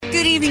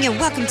morning and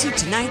welcome to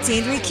tonight's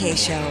Andrea Kaye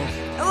Show.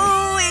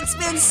 Oh, it's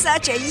been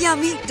such a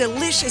yummy,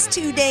 delicious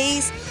 2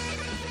 days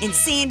in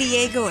San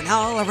Diego and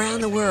all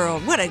around the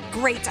world. What a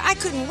great, I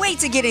couldn't wait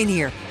to get in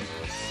here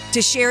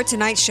to share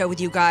tonight's show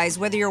with you guys,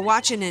 whether you're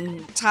watching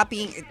and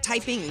typing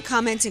and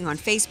commenting on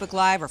Facebook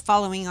Live or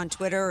following on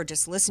Twitter or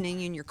just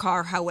listening in your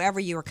car, however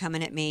you are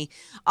coming at me.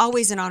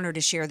 Always an honor to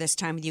share this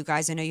time with you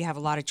guys. I know you have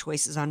a lot of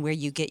choices on where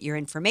you get your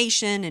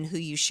information and who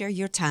you share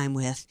your time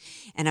with.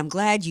 And I'm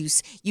glad you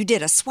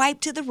did a swipe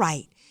to the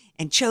right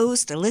and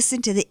chose to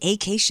listen to the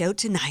AK Show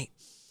tonight.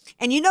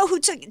 And you know who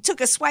took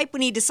a swipe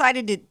when he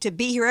decided to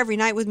be here every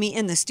night with me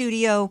in the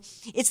studio?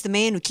 It's the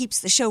man who keeps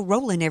the show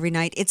rolling every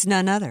night. It's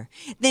none other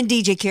than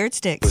DJ Carrot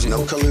Sticks. There's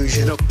no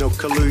collusion, no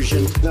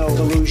collusion, no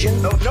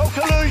collusion, no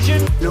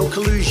collusion, no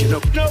collusion, no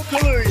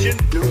collusion,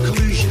 no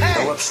collusion,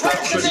 no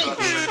obstruction.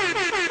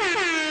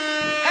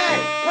 Hey,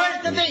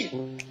 where's the beef?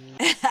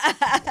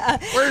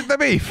 Where's the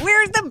beef?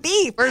 Where's the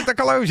beef? Where's the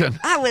collusion?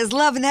 I was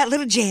loving that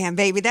little jam,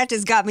 baby. That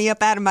just got me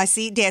up out of my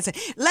seat dancing.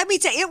 Let me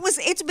tell you,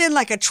 it's been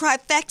like a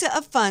trifecta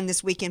of fun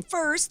this weekend.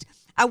 First,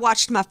 I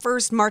watched my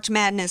first March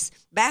Madness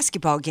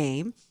basketball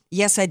game.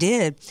 Yes, I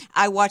did.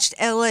 I watched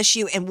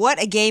LSU, and what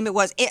a game it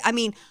was.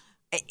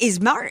 Is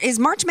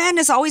March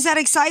Madness always that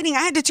exciting?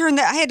 I had to turn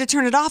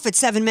it off at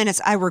 7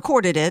 minutes. I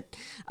recorded it,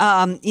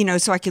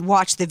 so I could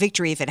watch the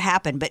victory if it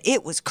happened. But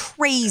it was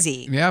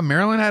crazy. Yeah,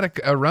 Maryland had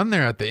a run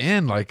there at the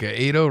end, like an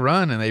 8-0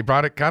 run, and they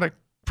got it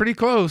pretty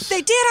close.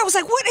 They did. I was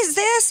like, what is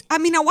this? I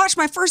mean, I watched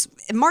my first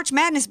March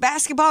Madness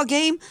basketball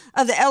game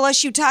of the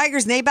LSU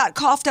Tigers, and they about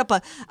coughed up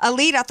a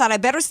lead. I thought I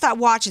better stop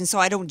watching so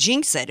I don't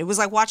jinx it. It was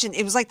like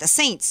the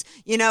Saints,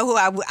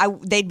 who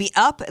they'd be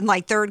up in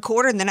like third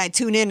quarter, and then I'd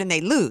tune in and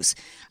they'd lose.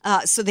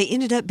 So they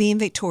ended up being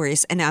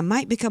victorious, and I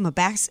might become a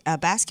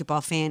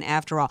basketball fan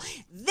after all.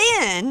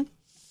 Then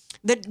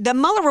the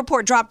Mueller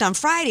report dropped on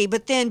Friday,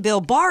 but then Bill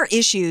Barr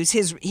issues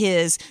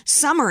his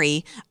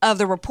summary of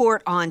the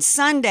report on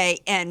Sunday,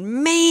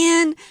 and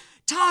man,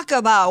 talk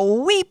about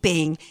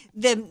weeping.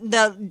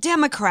 The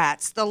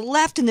Democrats, the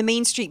left, and the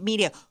mainstream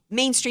media,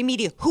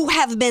 who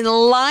have been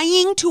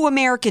lying to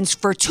Americans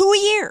for 2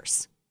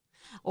 years,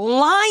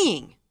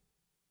 lying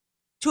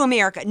to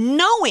America,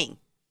 knowing,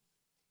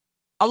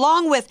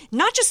 along with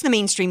not just the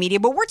mainstream media,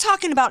 but we're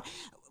talking about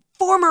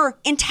former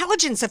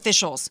intelligence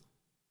officials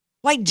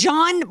like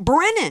John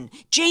Brennan,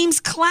 James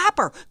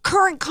Clapper,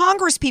 current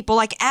Congress people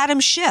like Adam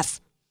Schiff,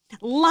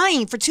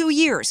 lying for 2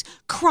 years,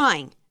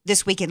 crying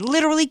this weekend,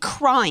 literally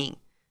crying,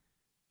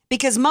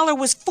 because Mueller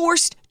was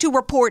forced to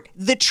report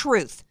the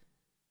truth,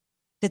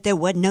 that there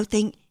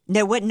wasn't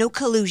no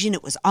collusion,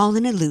 it was all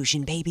an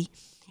illusion, baby.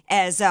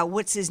 As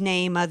what's his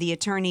name, the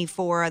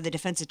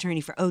defense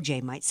attorney for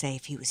OJ might say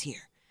if he was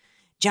here.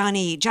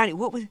 Johnny,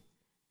 what was?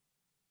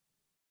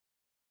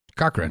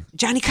 Cochran.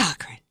 Johnny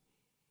Cochran.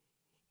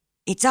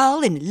 It's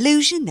all an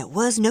illusion. There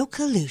was no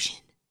collusion,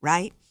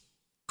 right?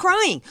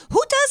 Crying.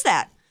 Who does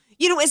that?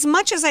 As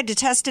much as I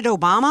detested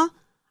Obama,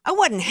 I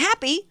wasn't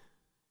happy.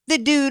 The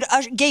dude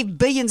gave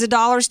billions of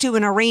dollars to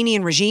an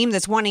Iranian regime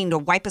that's wanting to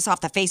wipe us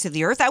off the face of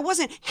the earth. I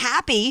wasn't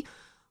happy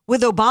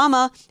with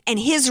Obama and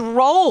his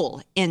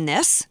role in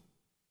this.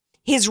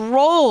 His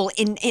role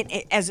in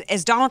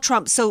as Donald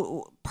Trump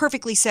so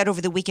perfectly said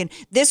over the weekend,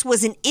 this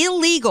was an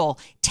illegal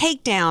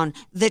takedown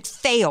that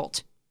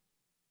failed.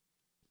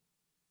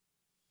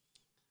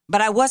 But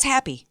I was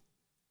happy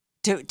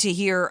to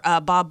hear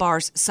Bob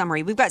Barr's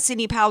summary. We've got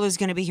Sidney Powell who's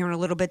going to be here in a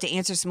little bit to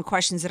answer some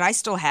questions that I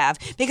still have.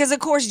 Because, of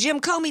course, Jim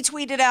Comey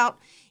tweeted out,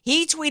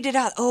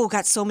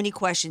 got so many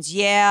questions.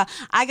 Yeah,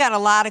 I got a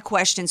lot of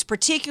questions,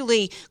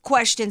 particularly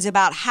questions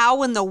about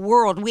how in the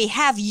world we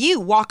have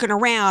you walking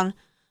around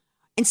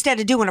instead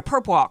of doing a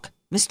perp walk,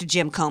 Mr.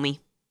 Jim Comey.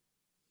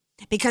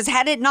 Because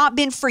had it not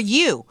been for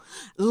you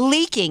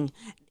leaking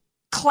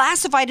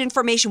classified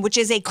information, which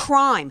is a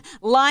crime,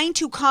 lying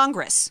to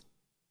Congress,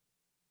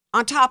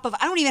 on top of,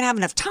 I don't even have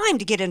enough time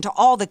to get into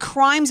all the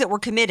crimes that were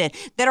committed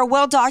that are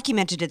well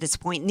documented at this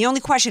point. And the only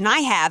question I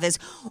have is,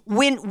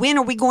 when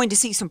are we going to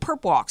see some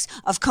perp walks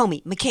of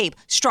Comey, McCabe,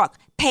 Strzok,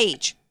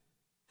 Page,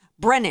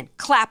 Brennan,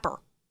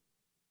 Clapper?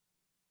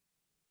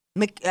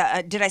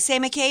 Did I say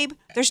McCabe?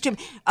 There's two.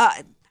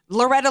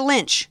 Loretta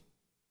Lynch,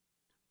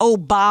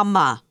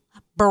 Obama,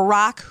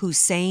 Barack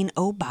Hussein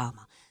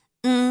Obama.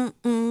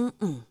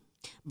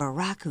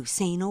 Barack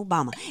Hussein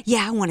Obama.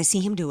 Yeah, I want to see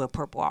him do a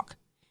perp walk.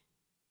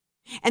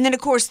 And then, of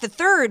course, the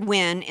third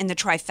win in the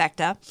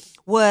trifecta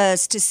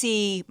was to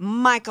see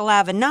Michael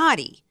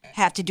Avenatti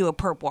have to do a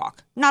perp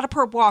walk. Not a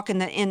perp walk in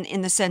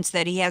the sense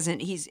that he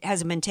hasn't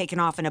been taken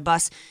off in a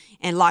bus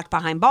and locked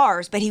behind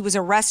bars, but he was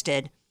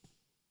arrested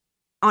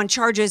on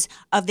charges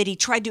of that he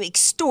tried to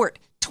extort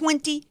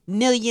 $20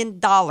 million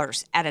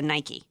out of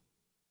Nike.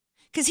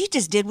 Because he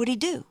just did what he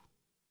do.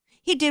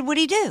 He did what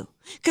he do.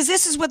 Because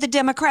this is what the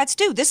Democrats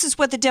do. This is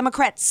what the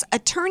Democrats'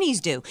 attorneys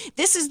do.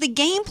 This is the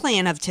game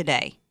plan of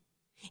today.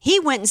 He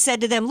went and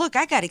said to them, look,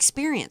 I got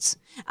experience.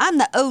 I'm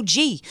the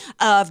OG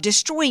of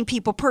destroying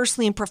people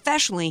personally and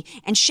professionally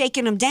and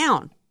shaking them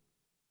down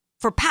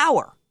for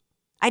power.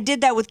 I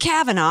did that with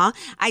Kavanaugh.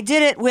 I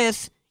did it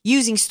with,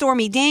 using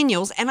Stormy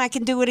Daniels, and I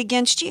can do it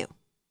against you.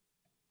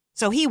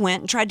 So he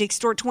went and tried to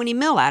extort 20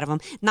 mil out of him,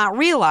 not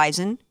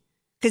realizing,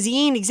 because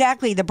he ain't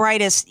exactly the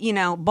brightest,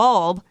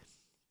 bulb.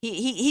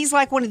 He's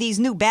like one of these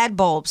new bad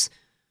bulbs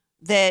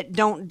that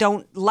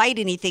don't light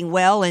anything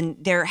well, and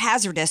they're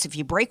hazardous if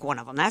you break one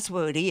of them. That's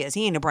what he is.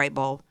 He ain't a bright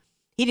bulb.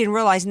 He didn't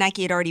realize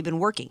Nike had already been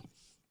working.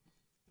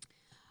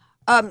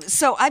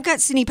 So I've got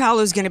Sidney Powell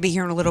who's going to be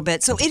here in a little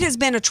bit. So it has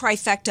been a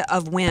trifecta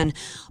of win,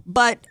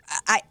 but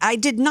I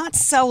did not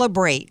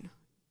celebrate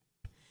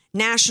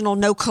National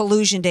No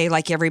Collusion Day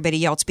like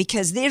everybody else,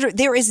 because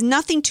there is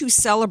nothing to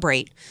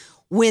celebrate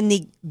when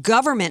the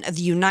government of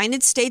the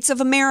United States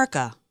of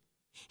America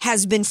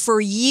has been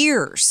for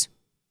years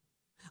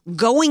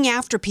going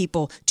after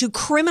people to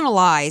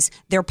criminalize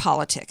their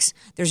politics.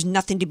 There's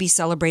nothing to be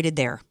celebrated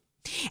there.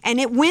 And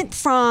it went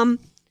from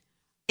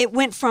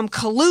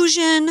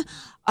collusion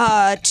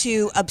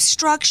to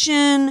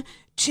obstruction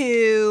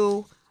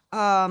to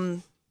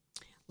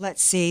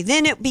let's see.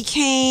 Then it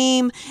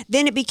became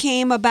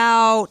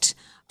about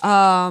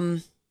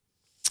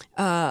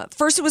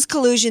first it was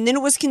collusion, then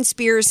it was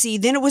conspiracy,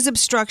 then it was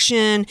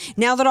obstruction.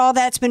 Now that all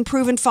that's been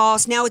proven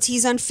false, now it's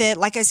he's unfit.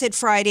 Like I said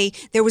Friday,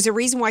 there was a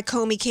reason why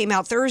Comey came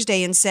out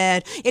Thursday and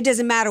said it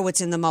doesn't matter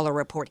what's in the Mueller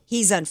report.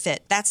 He's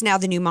unfit. That's now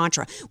the new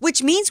mantra,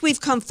 which means we've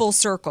come full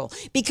circle,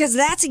 because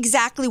that's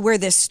exactly where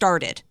this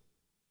started.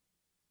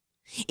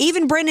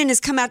 Even Brennan has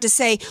come out to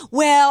say,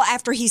 well,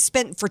 after he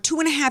spent for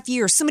 2.5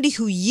 years, somebody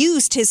who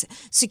used his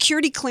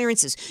security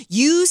clearances,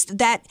 used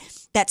that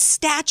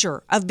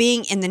stature of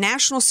being in the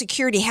national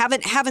security,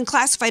 having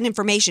classified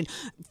information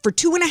for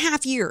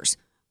 2.5 years,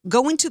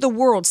 going to the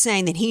world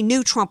saying that he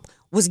knew Trump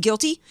was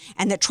guilty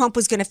and that Trump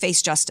was going to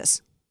face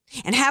justice,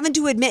 and having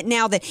to admit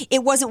now that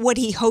it wasn't what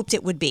he hoped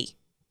it would be.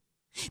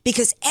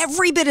 Because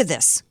every bit of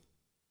this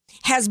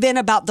has been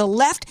about the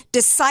left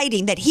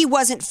deciding that he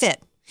wasn't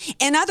fit.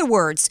 In other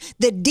words,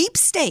 the deep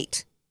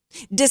state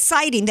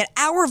deciding that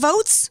our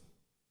votes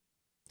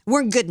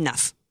weren't good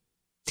enough,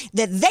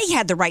 that they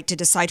had the right to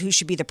decide who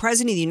should be the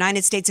president of the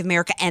United States of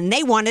America, and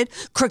they wanted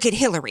crooked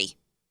Hillary.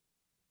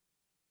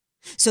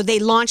 So they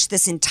launched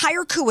this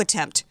entire coup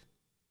attempt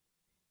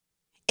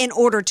in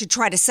order to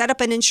try to set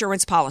up an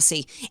insurance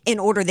policy in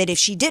order that if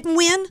she didn't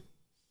win,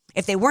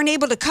 if they weren't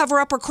able to cover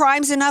up her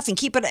crimes enough and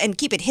keep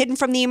it hidden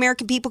from the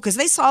American people, because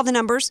they saw the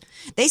numbers,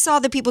 they saw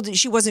the people that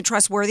she wasn't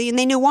trustworthy, and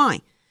they knew why.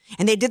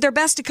 And they did their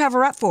best to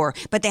cover up for her,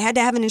 but they had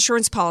to have an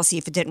insurance policy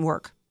if it didn't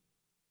work.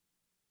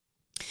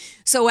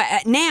 So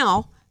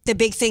now the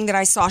big thing that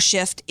I saw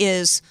shift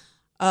is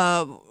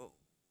about,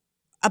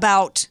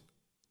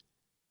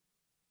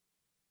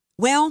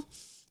 well,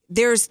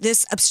 there's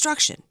this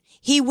obstruction.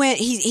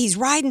 He's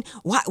riding.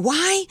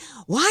 Why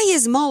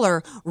is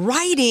Mueller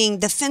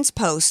riding the fence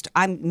post?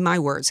 My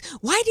words.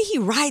 Why did he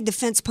ride the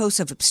fence post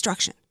of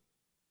obstruction?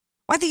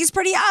 Well, I think it's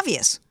pretty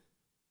obvious.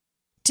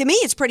 To me,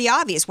 it's pretty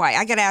obvious why.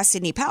 I got to ask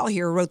Sidney Powell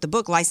here, who wrote the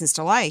book License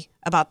to Lie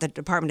about the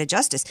Department of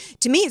Justice.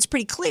 To me, it's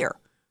pretty clear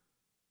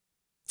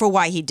for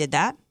why he did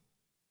that,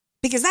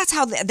 because that's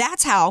how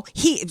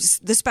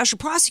the special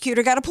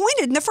prosecutor got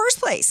appointed in the first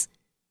place.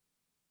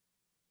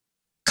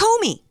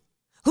 Comey,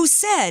 who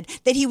said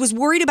that he was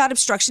worried about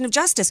obstruction of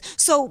justice.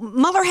 So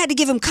Mueller had to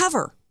give him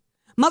cover.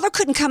 Mueller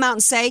couldn't come out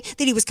and say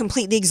that he was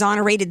completely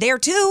exonerated there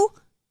too.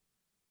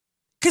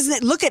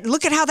 Because look at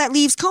how that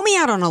leaves Comey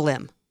out on a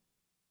limb.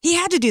 He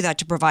had to do that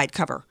to provide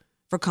cover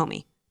for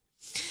Comey.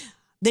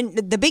 Then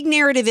the big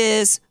narrative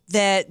is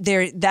that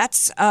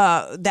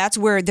that's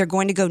where they're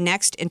going to go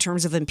next in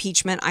terms of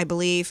impeachment, I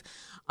believe.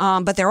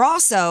 But they're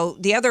also,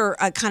 the other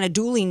kind of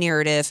dueling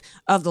narrative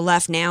of the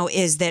left now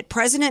is that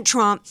President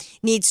Trump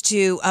needs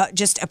to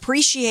just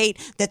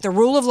appreciate that the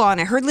rule of law,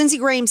 and I heard Lindsey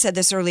Graham said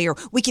this earlier,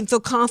 we can feel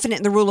confident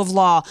in the rule of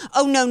law.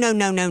 Oh, no.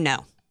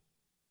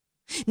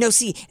 No,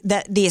 see,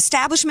 the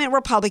establishment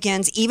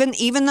Republicans, even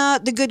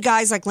the good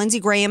guys like Lindsey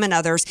Graham and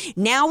others,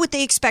 now what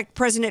they expect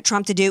President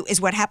Trump to do is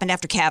what happened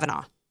after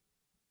Kavanaugh.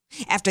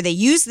 After they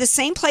used the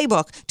same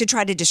playbook to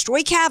try to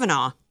destroy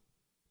Kavanaugh,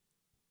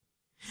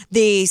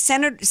 the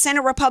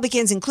Senate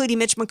Republicans, including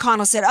Mitch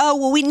McConnell, said, oh,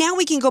 well, now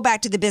we can go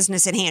back to the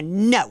business at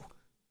hand. No.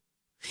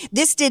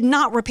 This did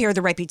not repair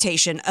the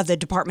reputation of the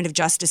Department of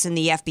Justice and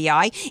the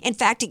FBI. In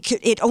fact,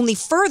 it only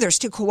furthers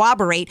to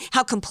corroborate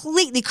how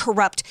completely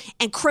corrupt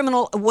and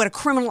what a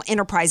criminal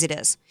enterprise it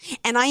is.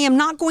 And I am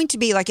not going to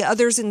be like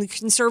others in the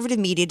conservative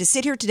media to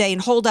sit here today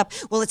and hold up,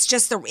 well, it's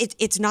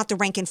not the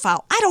rank and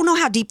file. I don't know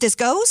how deep this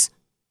goes.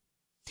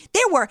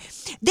 There were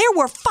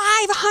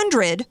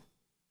 500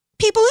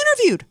 people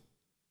interviewed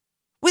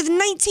with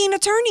 19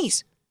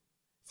 attorneys.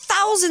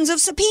 Thousands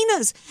of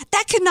subpoenas.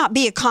 That could not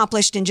be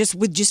accomplished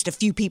with just a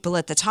few people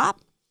at the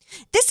top.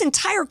 This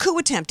entire coup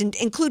attempt,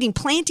 including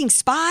planting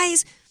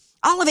spies,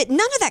 all of it, none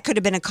of that could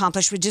have been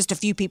accomplished with just a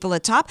few people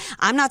at top.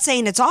 I'm not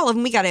saying it's all of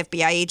them. We got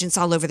FBI agents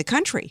all over the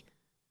country.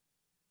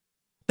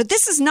 But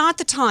this is not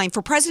the time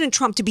for President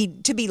Trump to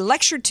be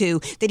lectured to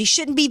that he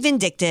shouldn't be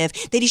vindictive,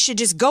 that he should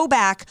just go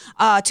back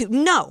to.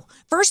 No.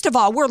 First of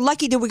all, we're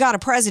lucky that we got a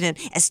president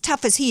as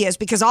tough as he is,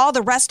 because all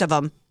the rest of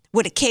them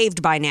would have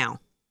caved by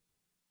now.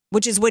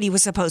 which is what he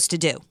was supposed to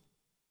do.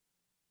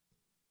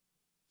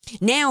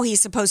 Now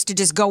he's supposed to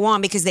just go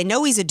on because they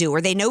know he's a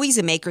doer. They know he's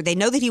a maker. They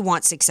know that he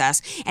wants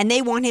success. And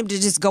they want him to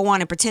just go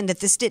on and pretend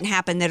that this didn't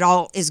happen, that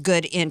all is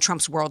good in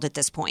Trump's world at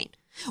this point.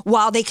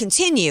 While they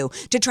continue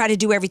to try to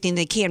do everything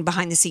they can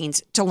behind the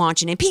scenes to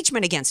launch an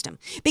impeachment against him.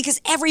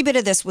 Because every bit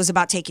of this was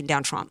about taking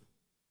down Trump.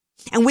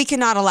 And we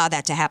cannot allow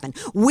that to happen.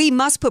 We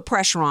must put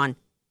pressure on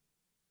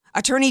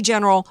Attorney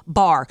General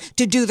Barr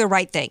to do the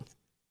right thing.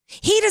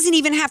 He doesn't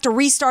even have to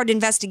restart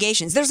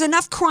investigations. There's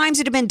enough crimes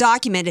that have been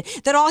documented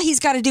that all he's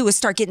got to do is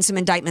start getting some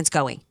indictments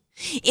going.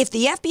 If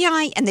the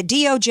FBI and the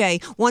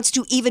DOJ wants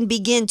to even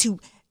begin to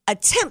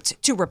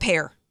attempt to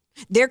repair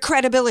their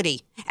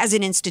credibility as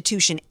an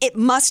institution, it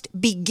must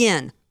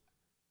begin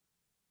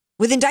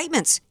with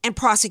indictments and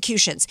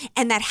prosecutions.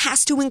 And that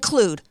has to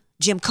include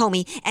Jim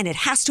Comey, and it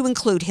has to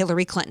include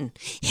Hillary Clinton.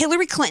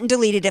 Hillary Clinton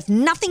deleted, if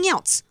nothing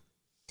else,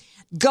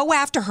 go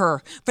after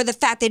her for the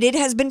fact that it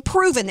has been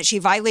proven that she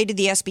violated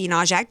the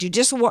Espionage Act.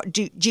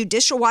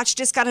 Judicial Watch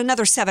just got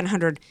another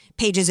 700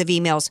 pages of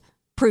emails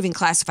proving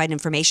classified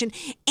information,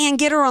 and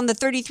get her on the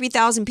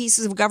 33,000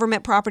 pieces of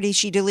government property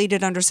she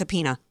deleted under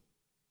subpoena,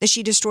 that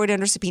she destroyed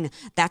under subpoena.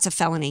 That's a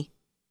felony.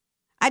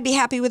 I'd be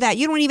happy with that.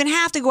 You don't even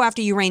have to go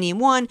after Uranium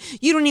One.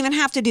 You don't even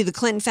have to do the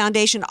Clinton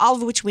Foundation, all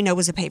of which we know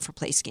was a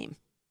pay-for-play scheme.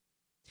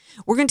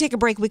 We're going to take a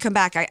break. We come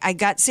back. I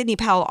got Sidney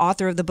Powell,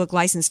 author of the book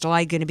License to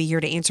Lie, going to be here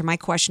to answer my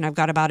question I've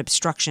got about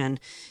obstruction,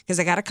 because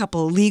I got a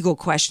couple of legal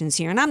questions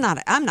here, and I'm not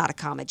a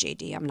comma,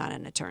 JD. I'm not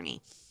an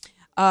attorney.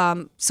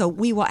 So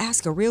we will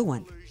ask a real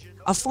one,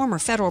 a former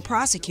federal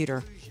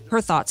prosecutor,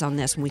 her thoughts on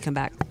this when we come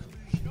back.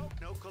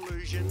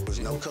 There's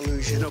no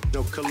collusion. No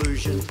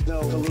collusion. No collusion.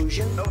 No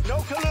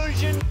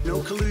collusion.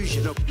 No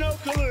collusion. No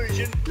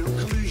collusion. No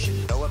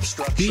collusion. No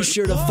obstruction. Be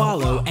sure to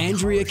follow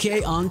Andrea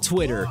Kaye on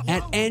Twitter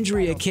at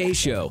Andrea Kaye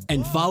Show,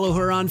 and follow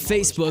her on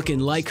Facebook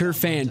and like her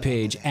fan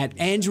page at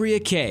Andrea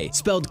Kaye,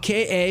 spelled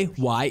Kaye.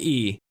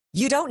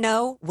 You don't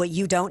know what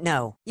you don't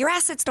know. Your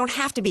assets don't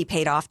have to be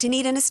paid off to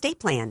need an estate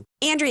plan.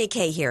 Andrea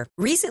Kaye here.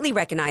 Recently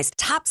recognized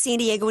top San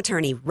Diego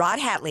attorney Rod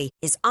Hatley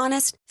is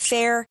honest,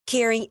 fair,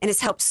 caring, and has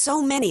helped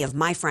so many of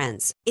my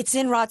friends. It's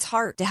in Rod's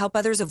heart to help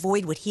others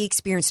avoid what he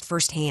experienced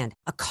firsthand,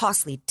 a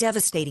costly,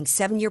 devastating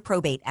 7-year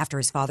probate after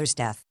his father's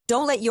death.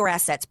 Don't let your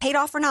assets, paid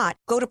off or not,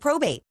 go to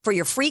probate. For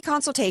your free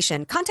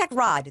consultation, contact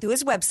Rod through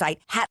his website,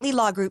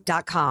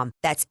 HatleyLawGroup.com.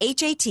 That's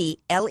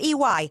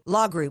HATLEY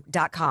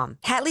lawgroup.com.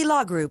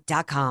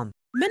 HatleyLawGroup.com.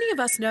 Many of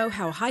us know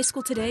how high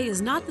school today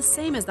is not the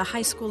same as the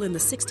high school in the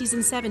 60s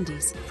and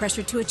 70s.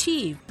 Pressure to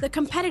achieve, the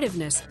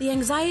competitiveness, the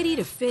anxiety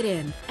to fit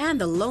in,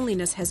 and the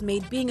loneliness has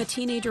made being a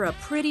teenager a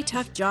pretty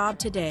tough job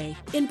today.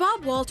 In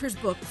Bob Walter's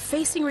book,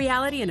 Facing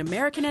Reality in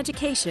American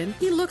Education,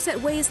 he looks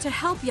at ways to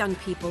help young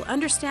people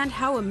understand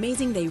how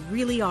amazing they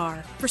really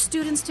are, for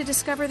students to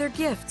discover their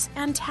gifts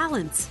and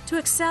talents, to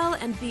excel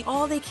and be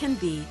all they can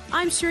be.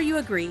 I'm sure you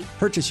agree.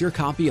 Purchase your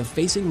copy of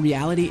Facing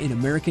Reality in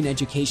American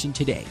Education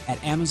today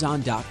at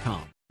Amazon.com.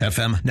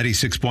 FM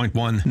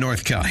 96.1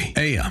 North County,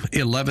 AM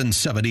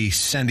 1170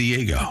 San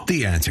Diego.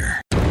 The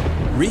Answer.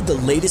 Read the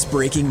latest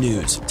breaking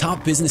news,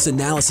 top business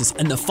analysis,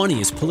 and the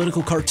funniest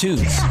political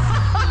cartoons.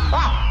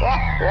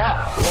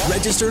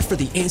 Register for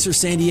The Answer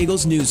San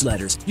Diego's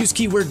newsletters. Use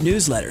keyword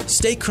newsletter.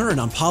 Stay current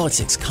on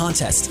politics,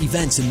 contests,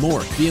 events, and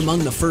more. Be among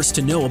the first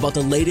to know about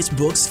the latest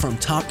books from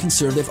top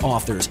conservative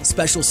authors,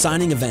 special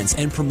signing events,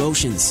 and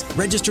promotions.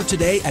 Register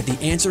today at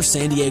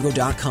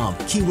theanswersandiego.com.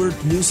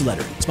 Keyword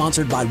newsletter.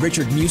 Sponsored by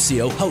Richard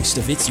Musio, host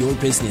of It's Your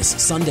Business.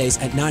 Sundays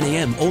at 9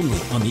 a.m. only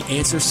on The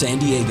Answer San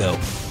Diego.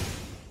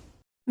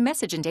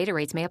 Message and data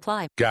rates may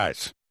apply.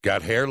 Guys,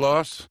 got hair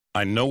loss?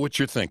 I know what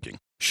you're thinking.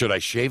 Should I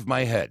shave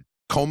my head?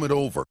 Comb it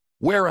over?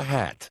 Wear a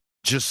hat?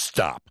 Just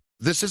stop.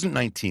 This isn't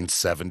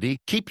 1970.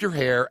 Keep your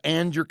hair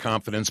and your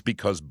confidence,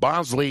 because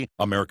Bosley,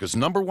 America's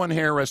 #1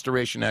 hair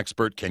restoration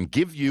expert, can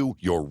give you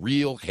your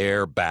real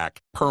hair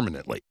back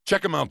permanently.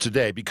 Check them out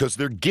today, because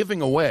they're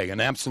giving away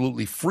an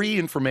absolutely free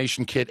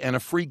information kit and a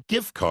free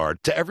gift card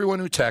to everyone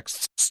who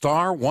texts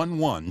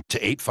 *11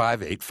 to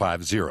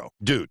 85850.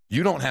 Dude,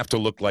 you don't have to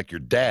look like your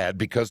dad,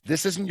 because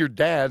this isn't your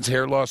dad's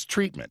hair loss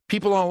treatment.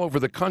 People all over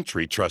the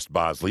country trust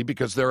Bosley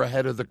because they're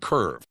ahead of the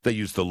curve. They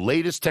use the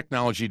latest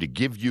technology to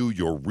give you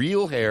your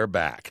real hair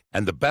back.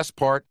 And the best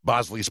part,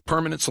 Bosley's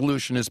permanent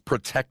solution is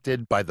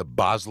protected by the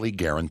Bosley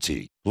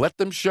Guarantee. Let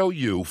them show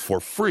you for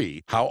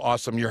free how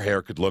awesome your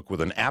hair could look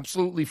with an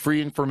absolutely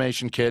free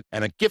information kit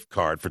and a gift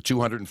card for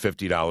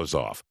 $250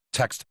 off.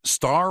 Text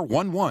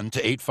 *11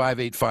 to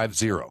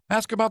 85850.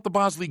 Ask about the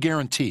Bosley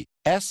Guarantee.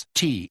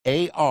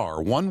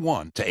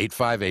 STAR11 to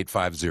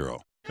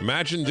 85850.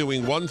 Imagine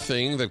doing one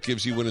thing that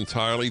gives you an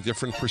entirely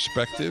different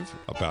perspective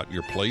about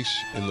your place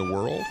in the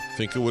world.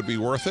 Think it would be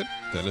worth it?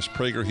 Dennis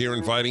Prager here,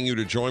 inviting you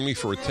to join me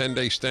for a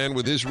 10-day Stand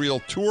with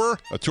Israel tour,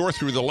 a tour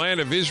through the land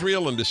of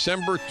Israel in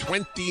December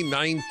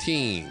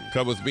 2019.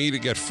 Come with me to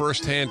get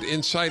first-hand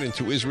insight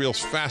into Israel's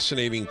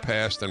fascinating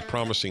past and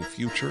promising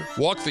future.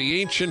 Walk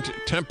the ancient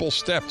temple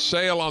steps,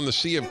 sail on the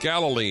Sea of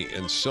Galilee,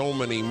 and so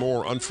many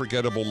more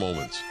unforgettable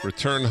moments.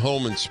 Return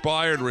home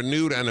inspired,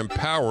 renewed, and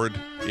empowered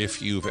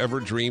If you've ever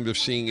dreamed of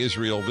seeing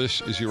Israel,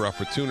 this is your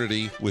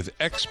opportunity. With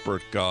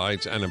expert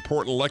guides and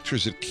important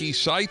lectures at key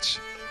sites,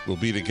 we'll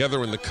be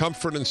together in the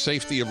comfort and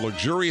safety of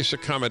luxurious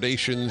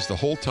accommodations the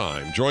whole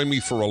time. Join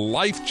me for a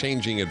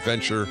life-changing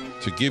adventure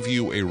to give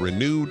you a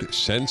renewed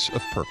sense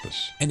of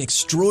purpose. An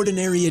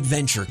extraordinary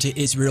adventure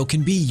to Israel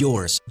can be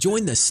yours.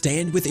 Join the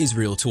Stand with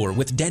Israel tour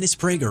with Dennis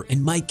Prager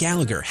and Mike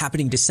Gallagher,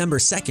 happening December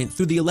 2nd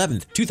through the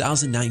 11th,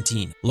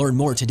 2019. Learn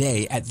more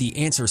today at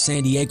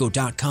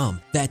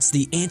theanswersandiego.com. That's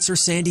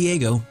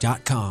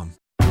theanswersandiego.com.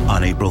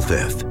 On April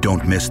 5th,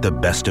 don't miss The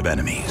Best of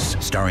Enemies,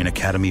 starring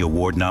Academy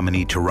Award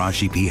nominee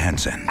Taraji P.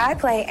 Henson. I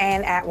play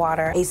Ann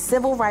Atwater, a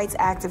civil rights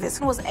activist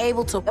who was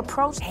able to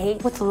approach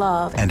hate with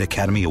love. And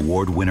Academy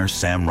Award winner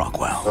Sam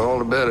Rockwell. All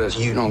the better is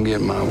you don't get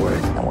in my way.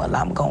 Well,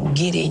 I'm gonna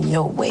get in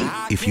your way.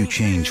 If you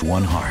change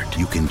one heart,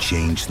 you can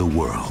change the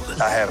world.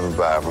 I had a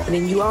revival. And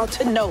then you ought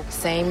to know,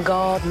 same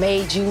God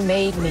made you,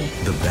 made me.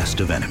 The Best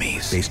of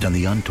Enemies, based on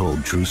the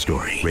untold true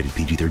story. Rated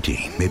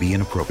PG-13. May be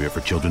inappropriate for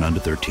children under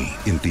 13.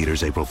 In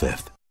theaters April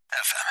 5th.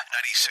 FM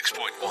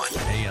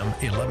 96.1. AM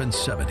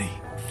 1170.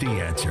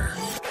 The Answer.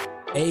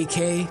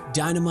 AK,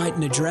 Dynamite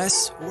and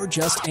Address, or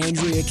just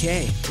Andrea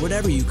Kaye.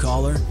 Whatever you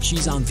call her,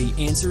 she's on The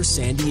Answer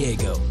San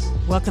Diego.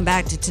 Welcome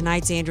back to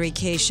tonight's Andrea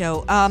Kaye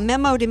Show.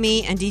 Memo to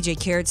me and DJ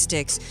Carrot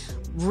Sticks.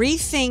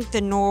 Rethink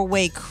the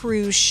Norway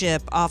cruise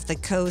ship off the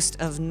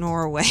coast of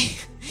Norway,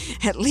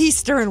 at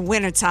least during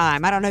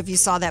wintertime. I don't know if you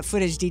saw that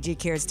footage, DJ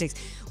Carrot Sticks.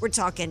 We're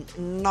talking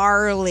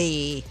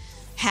gnarly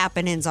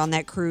happenings on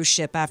that cruise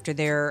ship after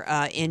their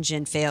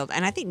engine failed.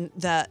 And I think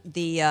that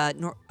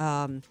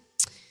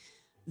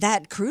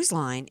cruise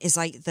line is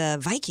like the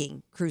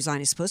Viking cruise line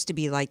is supposed to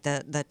be like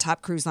the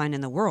top cruise line in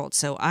the world.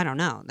 So I don't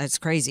know. That's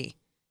crazy.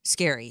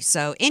 Scary.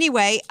 So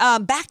anyway,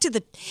 back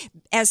to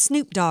as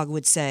Snoop Dogg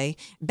would say,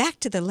 back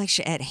to the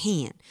lecture at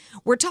hand.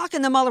 We're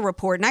talking the Mueller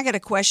report, and I got a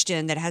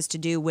question that has to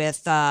do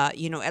with,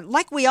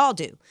 like we all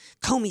do.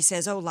 Comey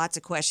says, "Oh, lots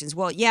of questions."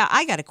 Well, yeah,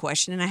 I got a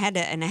question, and I had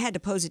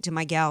to pose it to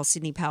my gal,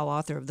 Sidney Powell,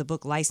 author of the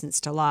book "License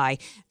to Lie,"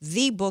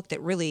 the book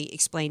that really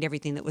explained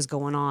everything that was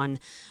going on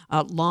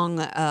long.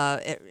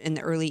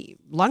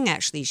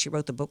 Actually, she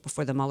wrote the book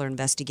before the Mueller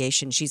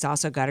investigation. She's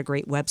also got a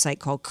great website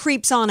called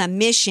 "Creeps on a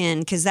Mission,"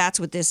 because that's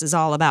what this is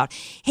all about.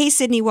 Hey,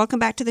 Sidney, welcome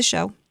back to the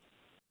show.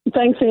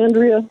 Thanks,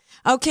 Andrea.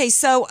 Okay,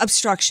 so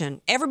obstruction.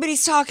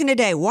 Everybody's talking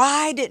today.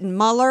 Why didn't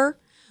Mueller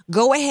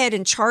go ahead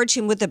and charge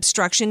him with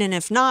obstruction? And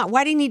if not,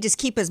 why didn't he just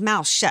keep his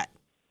mouth shut?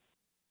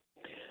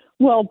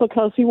 Well,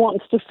 because he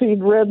wants to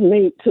feed red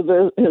meat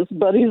to his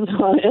buddies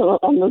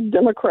on the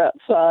Democrat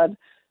side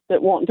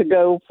that want to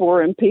go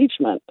for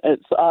impeachment.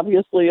 It's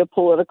obviously a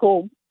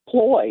political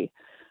ploy,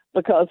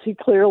 because he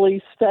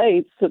clearly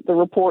states that the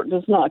report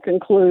does not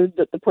conclude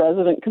that the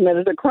president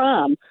committed a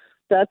crime.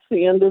 That's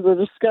the end of the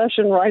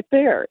discussion right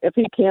there. If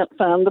he can't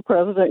find the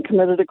president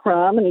committed a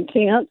crime, and he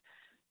can't,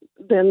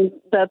 then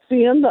that's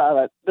the end of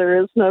it.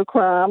 There is no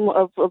crime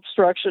of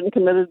obstruction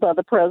committed by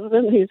the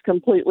president. He's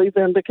completely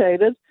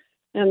vindicated,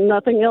 and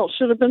nothing else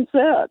should have been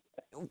said.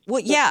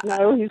 Well, yeah.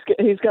 No, he's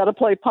got to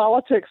play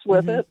politics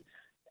with it.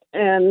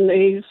 And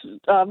he's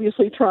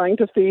obviously trying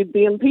to feed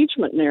the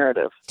impeachment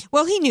narrative.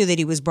 Well, he knew that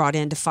he was brought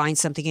in to find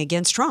something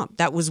against Trump.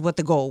 That was what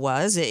the goal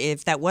was.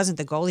 If that wasn't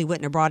the goal, he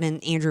wouldn't have brought in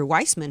Andrew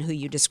Weissman, who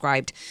you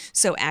described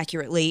so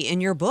accurately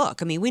in your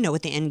book. I mean, we know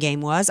what the end game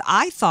was.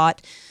 I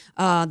thought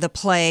the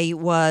play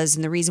was,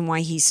 and the reason why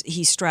he's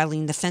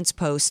straddling the fence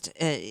post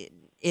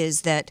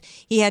is that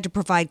he had to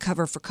provide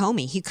cover for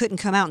Comey. He couldn't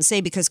come out and say,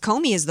 because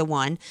Comey is the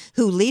one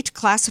who leaked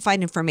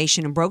classified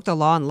information and broke the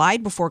law and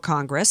lied before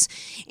Congress,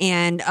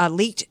 and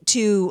leaked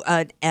to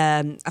a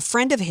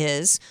friend of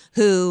his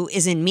who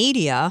is in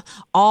media,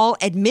 all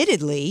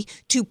admittedly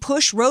to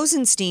push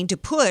Rosenstein, to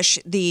push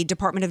the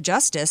Department of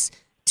Justice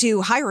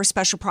to hire a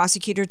special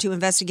prosecutor to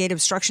investigate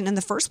obstruction in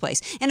the first place.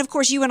 And of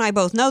course, you and I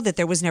both know that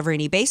there was never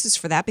any basis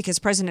for that, because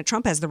President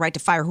Trump has the right to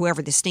fire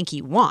whoever the stink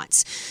he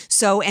wants.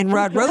 So, and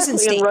Rod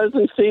Rosenstein. And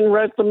Rosenstein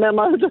wrote the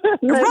memo to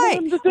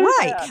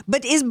Right.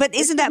 But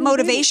isn't that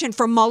motivation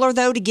for Mueller,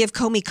 though, to give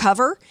Comey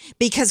cover?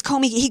 Because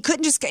Comey, he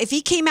couldn't just, if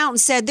he came out and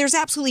said, there's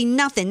absolutely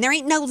nothing, there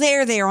ain't no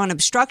there on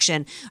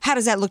obstruction, how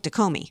does that look to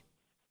Comey?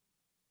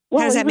 Well,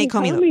 how does that make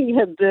Comey look? Comey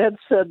had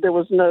said there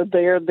was no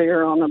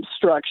there on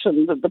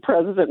obstruction, that the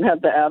president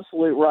had the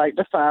absolute right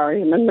to fire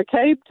him. And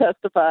McCabe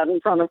testified in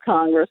front of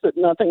Congress that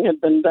nothing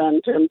had been done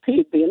to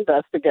impede the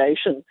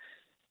investigation.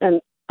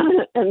 And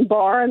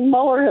Barr and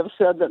Mueller have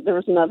said that there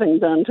was nothing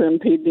done to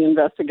impede the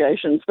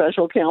investigation.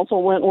 Special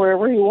counsel went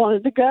wherever he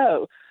wanted to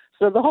go.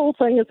 So the whole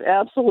thing is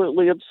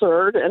absolutely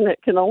absurd, and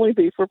it can only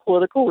be for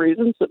political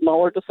reasons that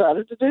Mueller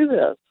decided to do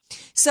this.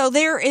 So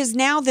there is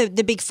now the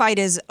big fight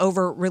is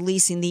over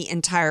releasing the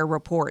entire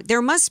report.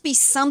 There must be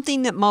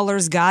something that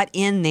Mueller's got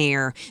in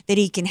there that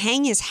he can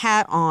hang his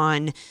hat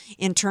on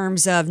in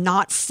terms of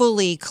not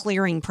fully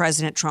clearing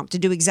President Trump to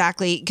do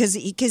exactly,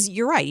 because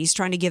you're right, he's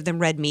trying to give them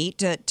red meat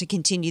to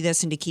continue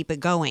this and to keep it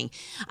going.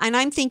 And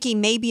I'm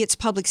thinking maybe it's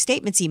public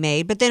statements he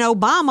made, but then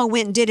Obama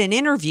went and did an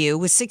interview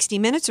with 60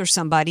 Minutes or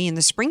somebody in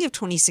the spring of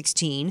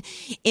 2016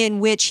 in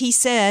which he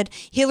said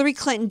Hillary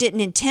Clinton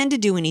didn't intend to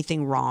do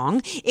anything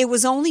wrong. It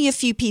was only a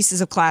few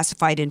pieces of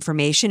classified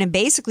information, and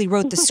basically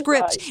wrote the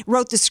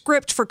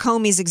script for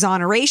Comey's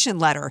exoneration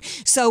letter.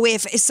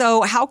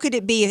 So how could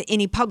it be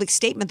any public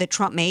statement that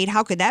Trump made?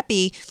 How could that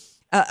be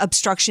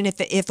obstruction if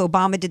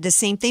Obama did the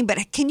same thing?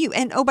 But can you?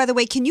 And oh, by the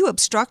way, can you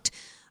obstruct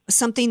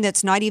something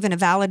that's not even a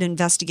valid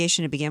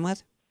investigation to begin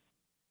with?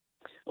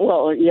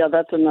 Well, yeah,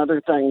 that's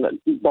another thing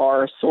that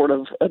Barr sort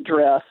of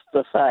addressed,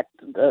 the fact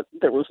that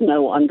there was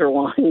no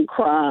underlying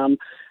crime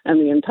and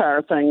the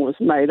entire thing was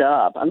made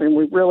up. I mean,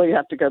 we really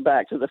have to go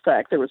back to the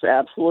fact there was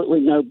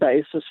absolutely no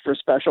basis for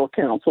special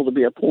counsel to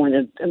be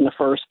appointed in the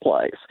first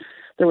place.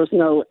 There was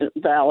no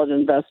valid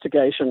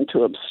investigation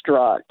to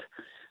obstruct.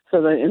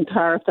 So the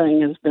entire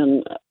thing has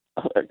been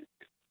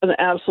an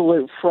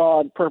absolute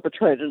fraud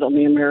perpetrated on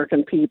the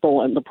American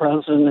people and the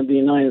President of the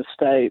United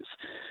States.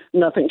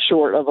 Nothing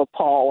short of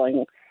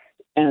appalling.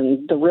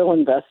 And the real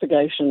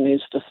investigation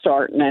needs to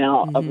start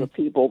now of the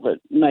people that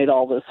made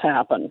all this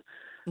happen.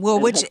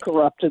 Well, which have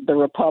corrupted the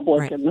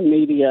Republic and the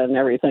media and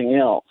everything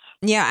else.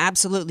 Yeah,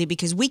 absolutely,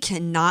 because we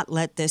cannot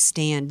let this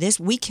stand.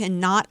 We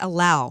cannot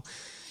allow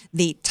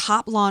the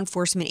top law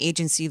enforcement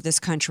agency of this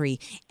country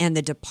and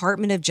the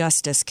Department of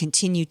Justice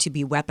continue to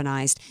be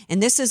weaponized.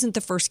 And this isn't the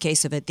first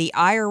case of it. The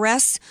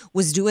IRS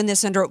was doing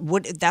this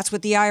that's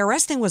what the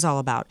IRS thing was all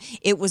about.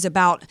 It was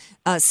about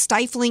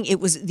stifling.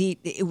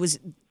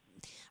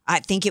 I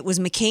think it was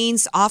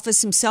McCain's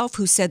office himself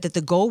who said that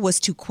the goal was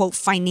to, quote,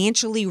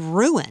 financially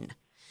ruin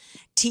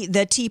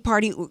the Tea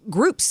Party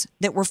groups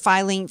that were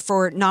filing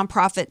for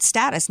nonprofit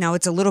status. Now,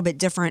 it's a little bit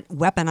different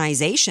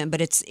weaponization,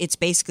 but it's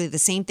basically the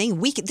same thing.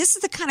 This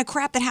is the kind of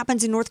crap that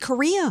happens in North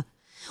Korea.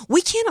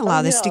 We can't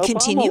allow this to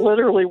continue. Obama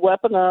literally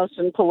weaponized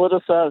and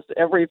politicized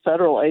every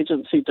federal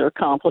agency to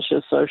accomplish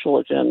his social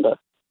agenda.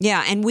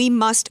 Yeah, and we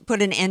must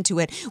put an end to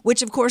it,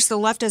 which, of course, the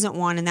left doesn't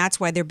want, and that's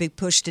why their big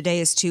push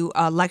today is to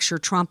lecture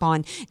Trump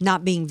on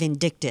not being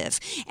vindictive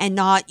and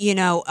not,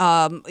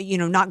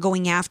 not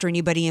going after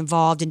anybody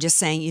involved and just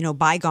saying,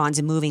 bygones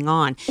and moving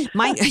on.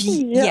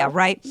 Yeah,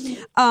 right.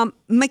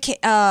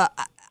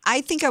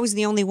 I think I was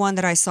the only one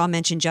that I saw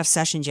mention Jeff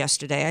Sessions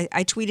yesterday.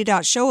 I tweeted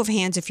out, show of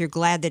hands if you're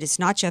glad that it's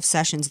not Jeff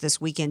Sessions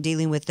this weekend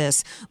dealing with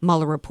this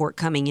Mueller report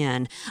coming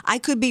in. I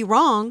could be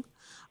wrong.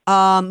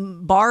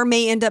 Barr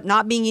may end up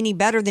not being any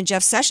better than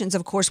Jeff Sessions.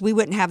 Of course, we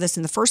wouldn't have this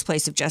in the first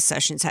place if Jeff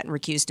Sessions hadn't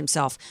recused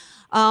himself.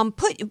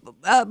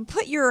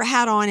 Put your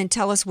hat on and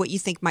tell us what you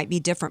think might be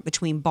different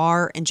between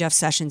Barr and Jeff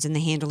Sessions in the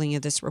handling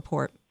of this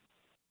report.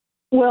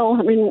 Well,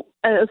 I mean,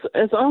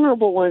 as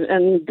honorable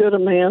and good a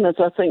man as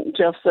I think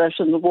Jeff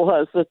Sessions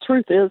was, the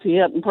truth is he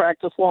hadn't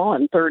practiced law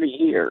in 30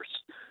 years.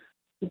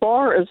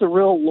 Barr is a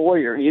real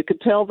lawyer. You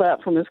could tell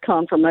that from his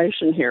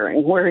confirmation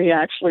hearing, where he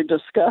actually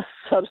discussed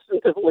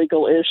substantive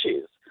legal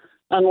issues,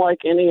 unlike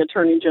any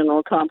attorney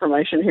general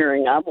confirmation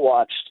hearing I've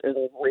watched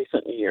in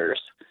recent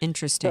years.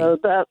 Interesting. So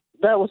that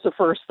was the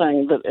first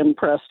thing that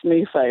impressed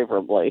me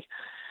favorably.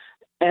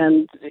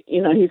 And,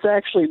 he's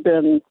actually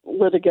been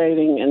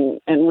litigating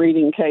and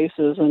reading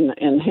cases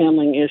and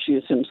handling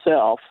issues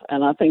himself.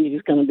 And I think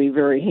he's going to be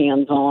very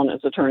hands-on as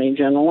Attorney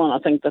General. And I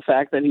think the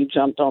fact that he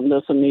jumped on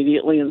this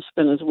immediately and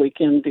spent his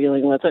weekend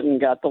dealing with it and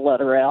got the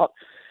letter out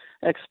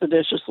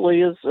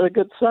expeditiously is a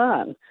good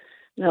sign.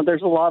 Now,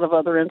 there's a lot of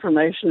other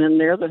information in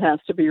there that has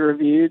to be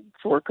reviewed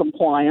for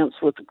compliance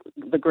with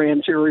the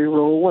grand jury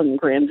rule and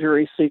grand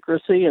jury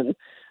secrecy and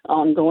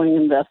ongoing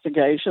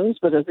investigations.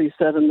 But as he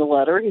said in the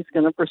letter, he's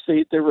going to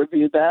proceed to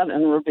review that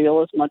and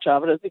reveal as much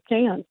of it as he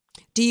can.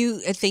 Do you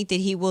think that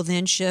he will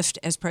then shift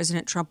as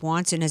President Trump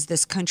wants and as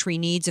this country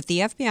needs? If the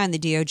FBI and the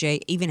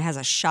DOJ even has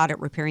a shot at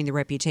repairing the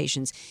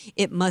reputations,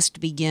 it must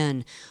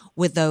begin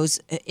with those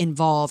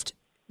involved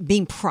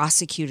being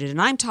prosecuted.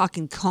 And I'm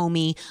talking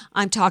Comey,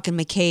 I'm talking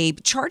McCabe.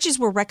 Charges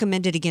were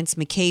recommended against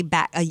McCabe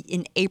back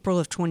in April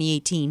of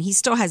 2018. He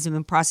still hasn't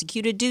been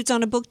prosecuted. Dude's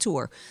on a book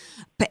tour.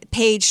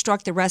 Page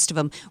struck the rest of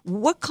them.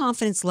 What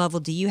confidence level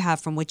do you have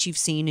from what you've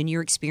seen in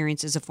your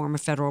experience as a former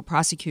federal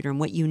prosecutor and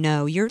what you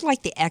know? You're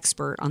like the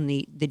expert on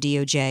the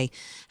DOJ.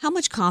 How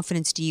much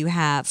confidence do you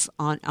have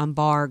on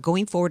Barr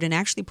going forward and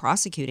actually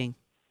prosecuting?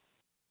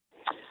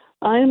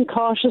 I am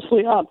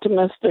cautiously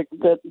optimistic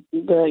that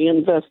the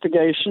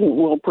investigation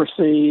will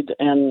proceed.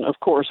 And, of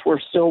course, we're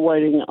still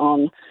waiting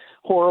on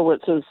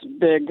Horowitz's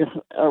big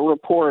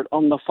report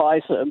on the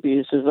FISA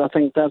abuses. I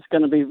think that's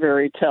going to be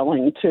very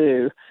telling,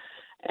 too.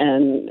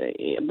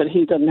 But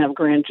he doesn't have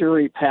grand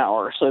jury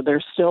power. So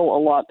there's still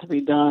a lot to be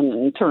done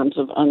in terms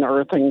of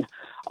unearthing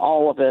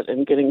all of it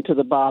and getting to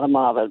the bottom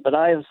of it. But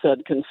I have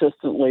said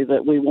consistently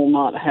that we will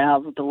not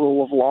have the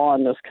rule of law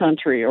in this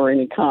country or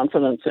any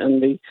confidence in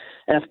the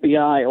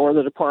FBI or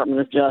the Department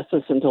of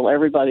Justice until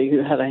everybody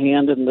who had a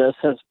hand in this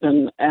has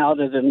been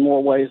outed in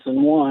more ways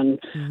than one,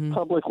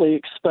 publicly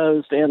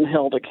exposed and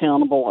held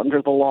accountable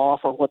under the law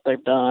for what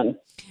they've done.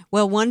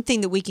 Well, one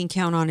thing that we can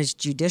count on is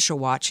Judicial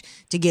Watch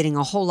to getting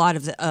a whole lot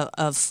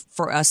of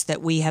for us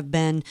that we have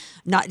been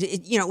not,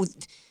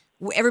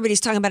 everybody's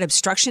talking about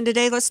obstruction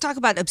today. Let's talk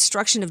about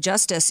obstruction of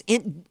justice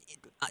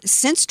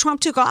since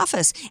Trump took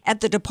office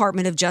at the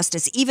Department of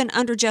Justice, even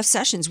under Jeff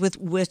Sessions, with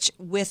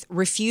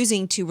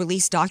refusing to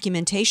release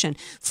documentation.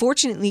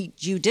 Fortunately,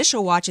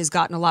 Judicial Watch has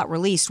gotten a lot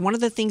released. One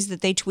of the things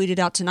that they tweeted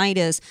out tonight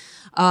is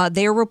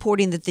they're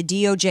reporting that the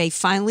DOJ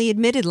finally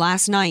admitted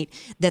last night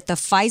that the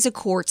FISA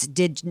courts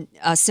did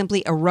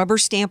simply a rubber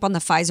stamp on the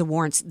FISA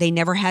warrants. They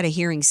never had a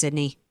hearing,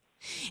 Sidney.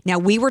 Now,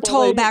 we were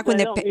told back when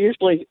they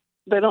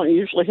don't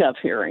usually have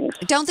hearings.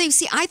 Don't they?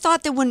 See, I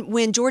thought that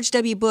when George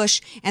W.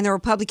 Bush and the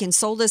Republicans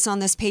sold us on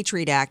this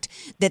Patriot Act,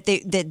 that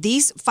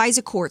these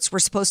FISA courts were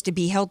supposed to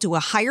be held to a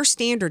higher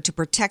standard to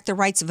protect the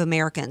rights of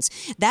Americans.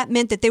 That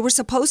meant that they were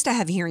supposed to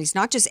have hearings,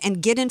 not just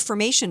and get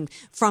information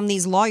from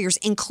these lawyers,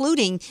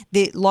 including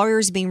the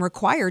lawyers being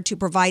required to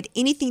provide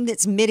anything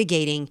that's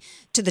mitigating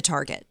to the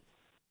target.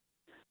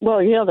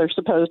 Well, yeah, they're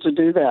supposed to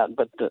do that,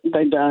 but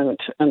they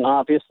don't, and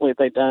obviously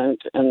they don't.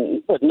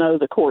 But no,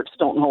 the courts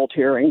don't hold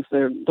hearings.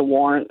 The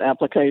warrant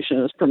application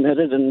is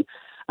permitted, and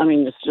I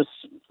mean, it's just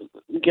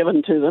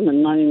given to them,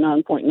 and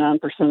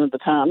 99.9% of the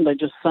time they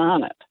just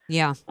sign it.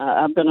 Yeah.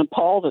 I've been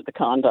appalled at the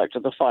conduct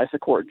of the FISA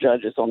court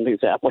judges on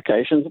these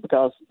applications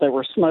because they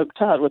were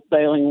smoke-tied with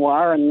baling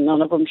wire, and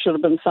none of them should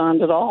have been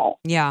signed at all.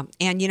 Yeah.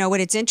 And you know what?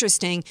 It's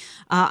interesting.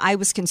 I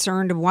was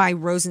concerned why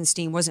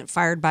Rosenstein wasn't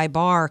fired by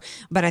Barr,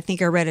 but I think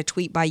I read a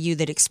tweet by you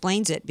that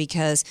explains it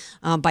because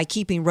by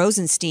keeping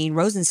Rosenstein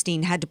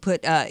had to put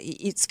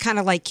it's kind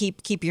of like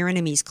keep your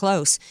enemies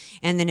close.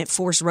 And then it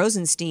forced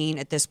Rosenstein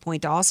at this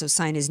point to also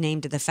sign his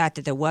name to the fact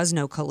that there was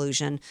no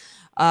collusion.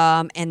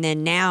 And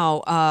then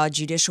now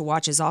Judicial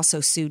Watch is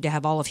also sued to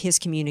have all of his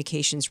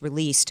communications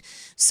released.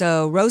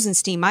 So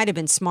Rosenstein might have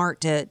been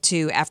smart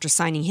to after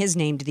signing his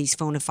name to these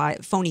phony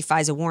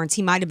FISA warrants,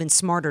 he might have been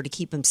smarter to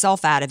keep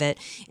himself out of it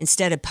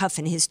instead of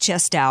puffing his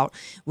chest out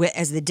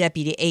as the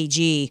deputy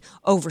AG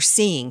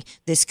overseeing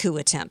this coup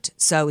attempt.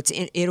 So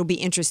it'll be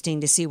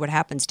interesting to see what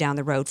happens down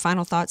the road.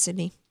 Final thoughts,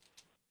 Sidney?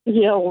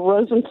 Yeah, well,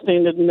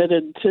 Rosenstein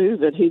admitted, too,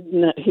 that he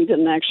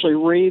didn't actually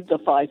read the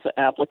FISA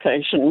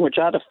application, which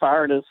I'd have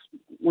fired his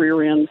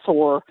rear end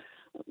for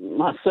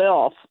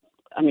myself.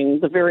 I mean,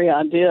 the very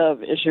idea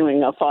of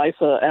issuing a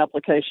FISA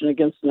application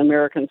against an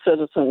American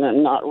citizen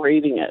and not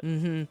reading it.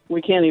 Mm-hmm.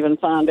 We can't even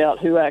find out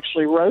who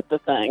actually wrote the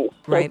thing.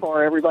 So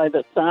far, everybody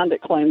that signed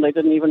it claimed they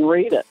didn't even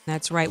read it.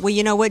 That's right. Well,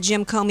 you know what,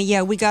 Jim Comey?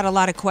 Yeah, we got a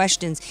lot of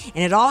questions,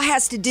 and it all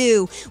has to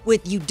do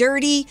with you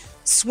dirty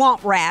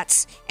swamp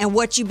rats and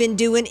what you've been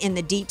doing in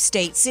the deep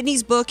state.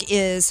 Sidney's book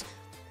is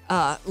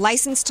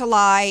License to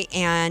Lie,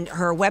 and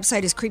her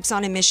website is Creeps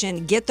on a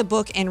Mission. Get the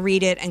book and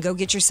read it, and go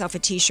get yourself a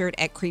T-shirt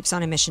at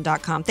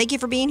creepsonamission.com. Thank you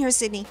for being here,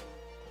 Sidney.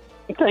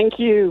 Thank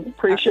you.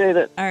 Appreciate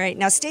it. All right.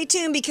 Now stay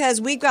tuned because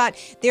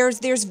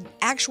there's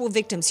actual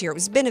victims here.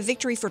 It's been a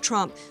victory for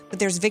Trump, but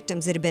there's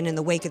victims that have been in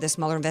the wake of this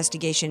Mueller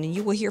investigation, and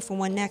you will hear from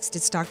one next.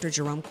 It's Dr.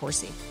 Jerome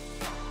Corsi.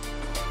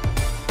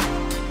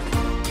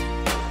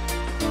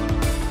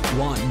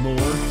 Want more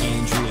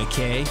Andrea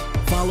Kaye?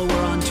 Follow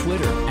her on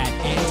Twitter at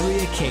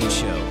Andrea Kaye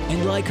Show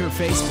and like her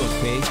Facebook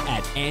page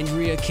at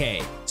Andrea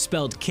Kaye,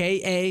 spelled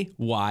Kaye.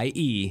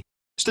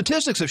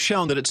 Statistics have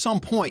shown that at some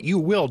point you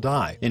will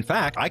die. In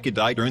fact, I could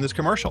die during this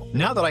commercial.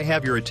 Now that I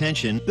have your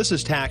attention, this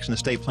is tax and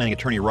estate planning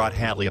attorney Rod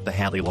Hadley of the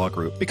Hadley Law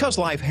Group. Because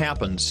life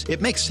happens, it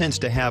makes sense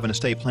to have an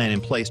estate plan in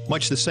place,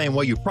 much the same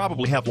way you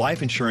probably have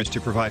life insurance to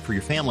provide for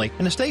your family.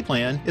 An estate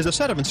plan is a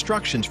set of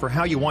instructions for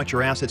how you want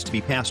your assets to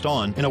be passed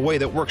on in a way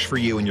that works for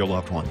you and your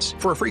loved ones.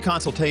 For a free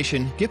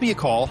consultation, give me a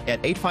call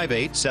at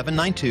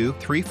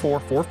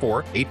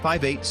 858-792-3444,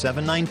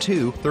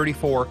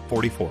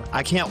 858-792-3444.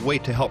 I can't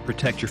wait to help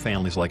protect your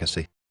family's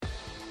legacy.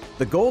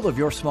 The goal of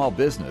your small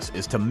business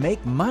is to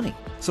make money.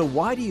 So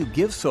why do you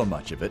give so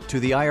much of it to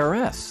the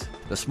IRS?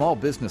 The small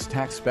business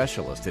tax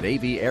specialists at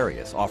AV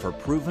Arias offer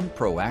proven,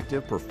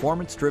 proactive,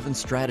 performance-driven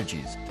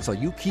strategies so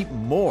you keep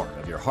more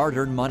of your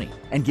hard-earned money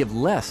and give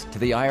less to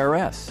the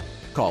IRS.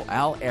 Call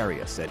Al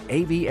Arias at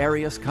AV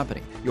Arias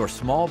Company, your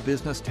small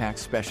business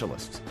tax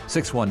specialists.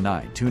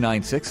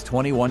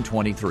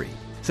 619-296-2123.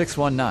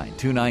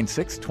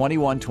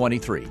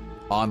 619-296-2123.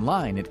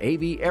 Online at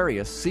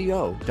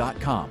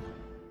avariasco.com.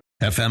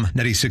 FM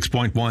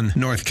 96.1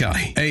 North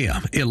County,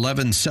 AM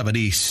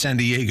 1170 San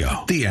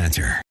Diego. The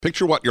Answer.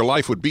 Picture what your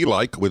life would be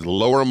like with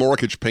lower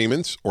mortgage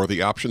payments or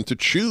the option to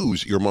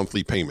choose your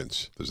monthly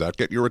payments. Does that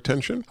get your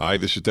attention? Hi,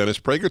 this is Dennis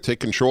Prager. Take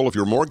control of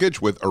your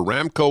mortgage with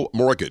Aramco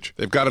Mortgage.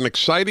 They've got an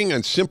exciting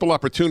and simple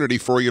opportunity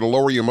for you to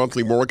lower your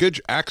monthly mortgage,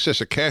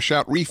 access a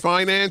cash-out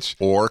refinance,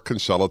 or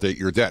consolidate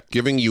your debt,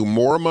 giving you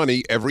more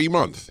money every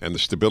month and the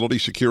stability,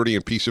 security,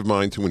 and peace of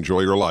mind to enjoy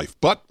your life.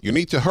 But you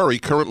need to hurry.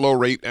 Current low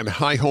rate and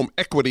high home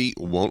equity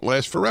won't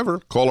last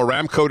forever. Call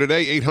Aramco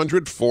today,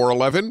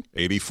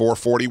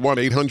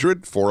 800-411-8441,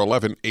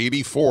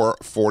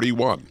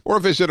 800-411-8441, or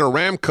visit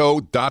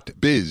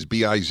aramco.biz,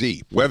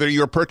 B-I-Z. Whether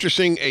you're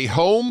purchasing a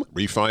home,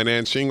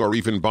 refinancing, or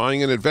even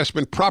buying an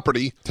investment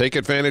property, take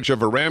advantage of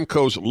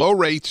Aramco's low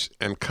rates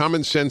and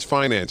common sense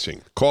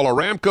financing. Call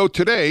Aramco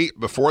today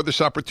before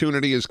this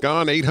opportunity is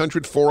gone,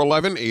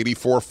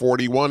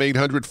 800-411-8441,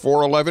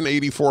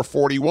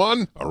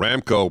 800-411-8441.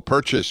 Aramco,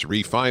 purchase,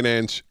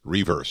 refinance,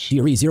 reverse.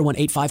 DRE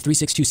 01853626,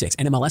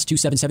 NMLS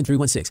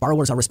 277316.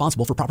 Borrowers are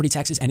responsible for property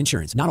taxes and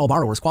insurance. Not all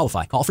borrowers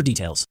qualify. Call for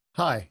details.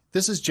 Hi,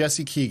 this is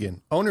Jesse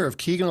Keegan, owner of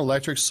Keegan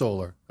Electric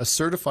Solar, a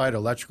certified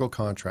electrical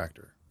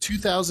contractor.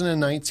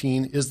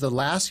 2019 is the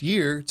last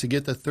year to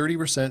get the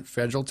 30%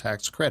 federal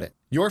tax credit.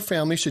 Your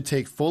family should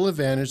take full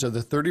advantage of the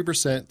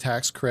 30%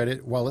 tax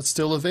credit while it's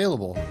still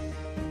available.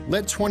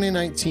 Let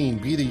 2019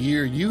 be the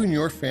year you and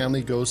your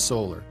family go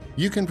solar.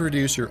 You can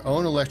produce your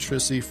own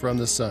electricity from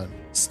the sun.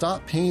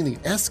 Stop paying the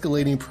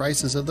escalating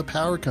prices of the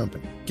power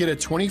company. Get a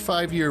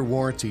 25-year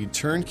warranty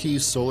turnkey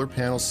solar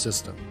panel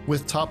system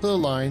with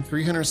top-of-the-line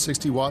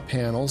 360-watt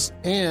panels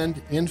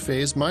and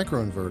in-phase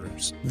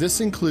microinverters.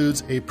 This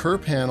includes a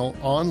per-panel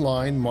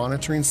online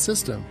monitoring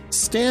system,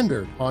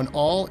 standard on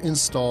all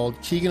installed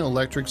Keegan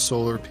Electric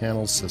solar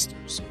panel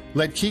systems.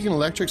 Let Keegan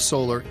Electric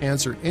Solar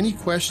answer any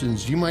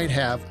questions you might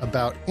have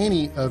about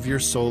any of your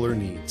solar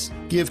needs.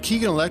 Give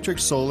Keegan Electric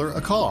Solar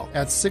a call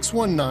at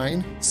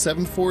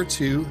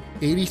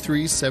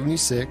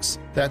 619-742-8376.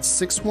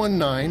 That's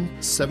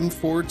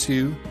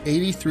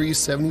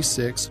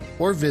 619-742-8376,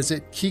 or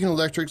visit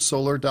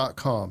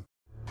KeeganElectricSolar.com.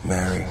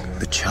 Mary,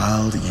 the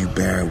child you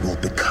bear will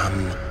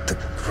become the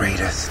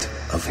greatest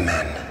of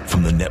men.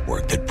 From the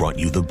network that brought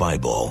you the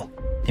Bible.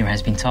 There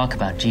has been talk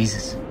about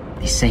Jesus.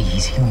 They say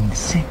he's healing the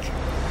sick.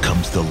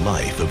 Comes the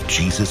life of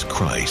Jesus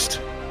Christ.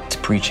 His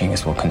preaching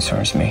is what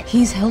concerns me.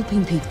 He's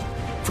helping people.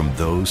 From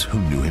those who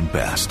knew him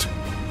best.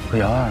 We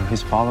are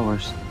his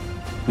followers.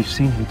 We've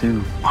seen him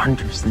do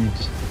wondrous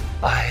things.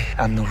 I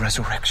am the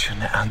resurrection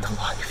and the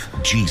life.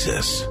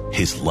 Jesus,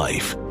 his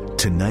life.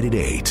 Tonight at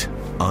 8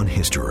 on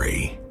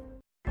History.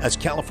 As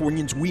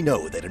Californians, we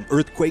know that an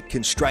earthquake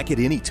can strike at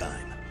any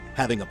time.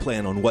 Having a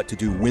plan on what to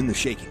do when the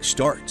shaking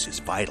starts is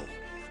vital.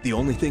 The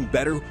only thing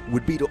better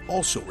would be to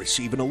also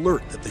receive an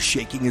alert that the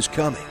shaking is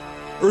coming.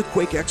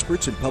 Earthquake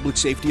experts and public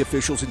safety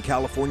officials in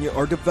California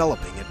are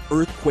developing an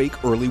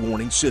earthquake early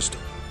warning system.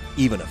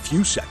 Even a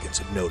few seconds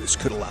of notice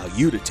could allow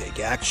you to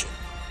take action.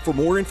 For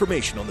more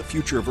information on the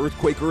future of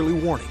earthquake early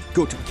warning,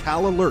 go to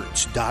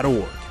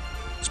calalerts.org.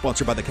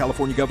 Sponsored by the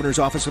California Governor's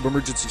Office of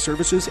Emergency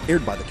Services,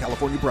 aired by the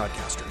California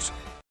Broadcasters.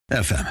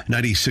 FM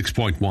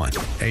 96.1,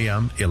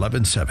 AM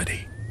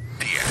 1170.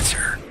 The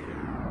Answer.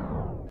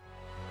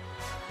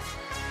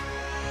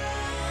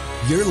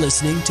 You're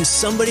listening to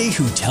somebody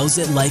who tells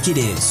it like it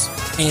is.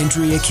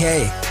 Andrea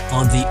Kaye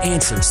on The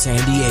Answer San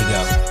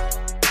Diego.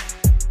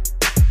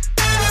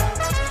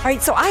 All right,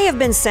 so I have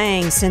been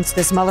saying since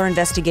this Mueller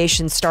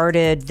investigation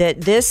started that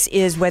this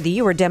is, whether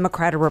you are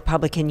Democrat or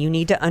Republican, you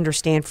need to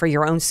understand for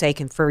your own sake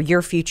and for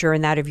your future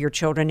and that of your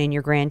children and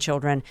your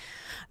grandchildren,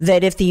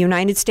 that if the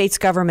United States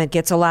government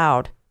gets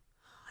away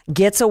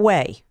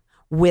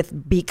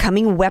with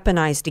becoming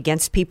weaponized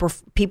against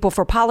people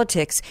for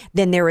politics,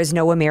 then there is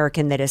no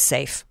American that is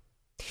safe.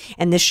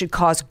 And this should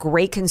cause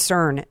great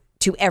concern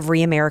to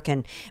every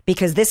American,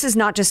 because this is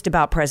not just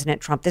about President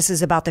Trump. This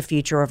is about the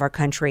future of our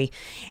country.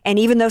 And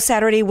even though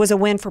Saturday was a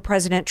win for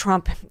President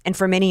Trump and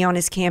for many on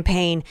his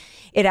campaign,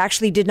 it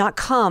actually did not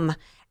come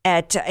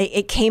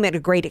it came at a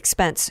great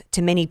expense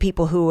to many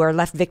people who are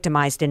left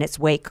victimized in its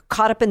wake,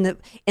 caught up in the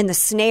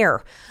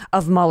snare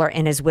of Mueller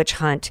and his witch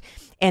hunt.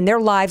 And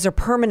their lives are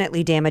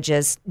permanently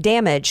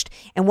damaged.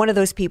 And one of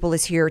those people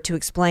is here to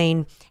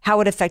explain how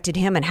it affected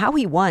him and how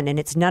he won. And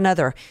it's none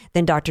other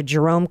than Dr.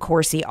 Jerome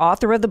Corsi,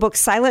 author of the book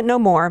Silent No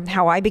More,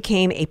 How I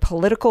Became a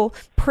Political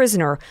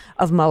Prisoner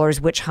of Mueller's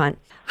Witch Hunt.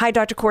 Hi,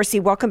 Dr. Corsi.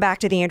 Welcome back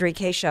to the Andrea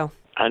Kaye Show.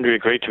 Andrea,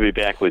 great to be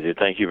back with you.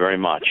 Thank you very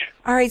much.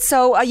 All right.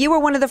 So you were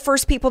one of the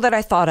first people that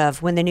I thought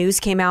of when the news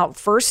came out.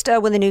 First,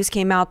 when the news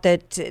came out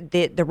that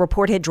the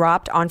report had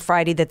dropped on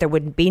Friday that there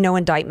would be no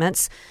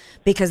indictments,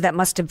 because that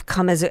must have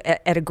come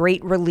at a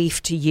great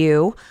relief to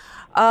you.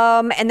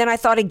 And then I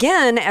thought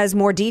again, as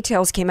more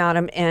details came out,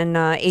 and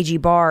A.G.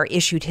 Barr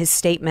issued his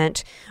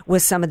statement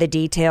with some of the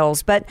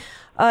details. But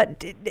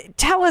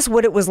tell us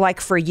what it was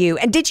like for you.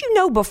 And did you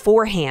know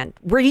beforehand?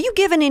 Were you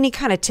given any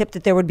kind of tip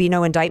that there would be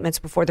no indictments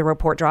before the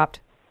report dropped?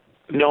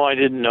 No, I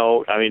didn't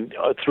know. I mean,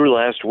 through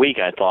last week,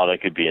 I thought I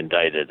could be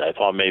indicted. I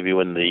thought maybe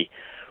when the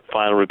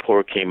final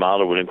report came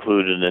out, it would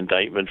include an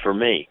indictment for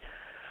me.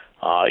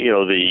 I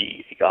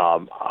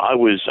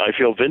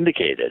feel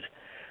vindicated.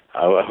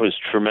 I was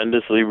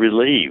tremendously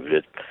relieved.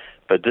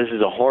 But this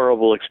is a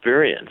horrible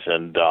experience,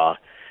 and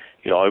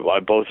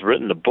I've both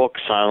written a book,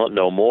 Silent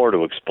No More,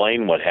 to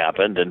explain what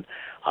happened, and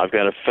I've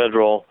got a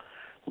federal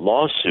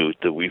lawsuit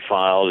that we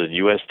filed in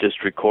U.S.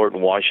 District Court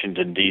in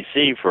Washington,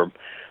 D.C. for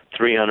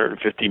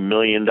 $350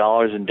 million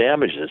in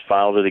damages,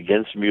 filed it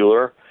against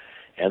Mueller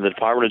and the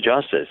Department of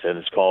Justice, and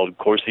it's called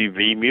Corsi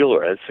v.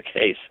 Mueller. That's the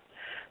case.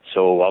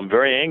 So I'm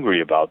very angry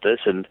about this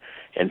and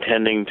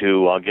intending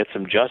to get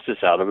some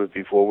justice out of it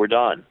before we're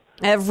done.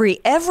 Every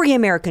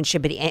American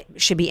should be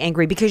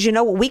angry because,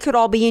 we could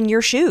all be in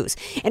your shoes.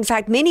 In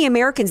fact, many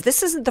Americans,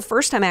 this isn't the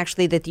first time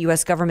actually that the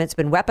U.S. government's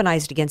been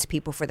weaponized against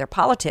people for their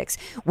politics.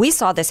 We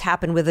saw this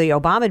happen with the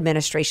Obama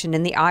administration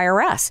and the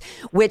IRS,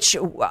 which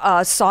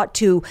sought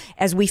to,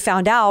 as we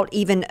found out,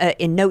 even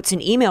in notes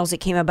and emails that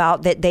came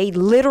about, that they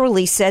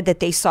literally said that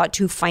they sought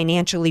to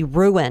financially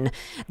ruin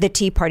the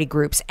Tea Party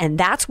groups. And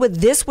that's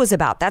what this was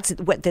about. That's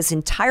what this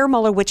entire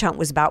Mueller witch hunt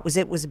was about.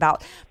 It was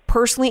about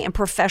personally and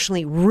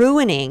professionally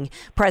ruining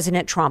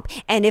President Trump.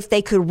 And if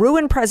they could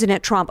ruin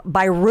President Trump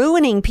by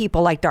ruining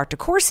people like Dr.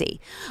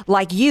 Corsi,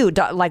 like you,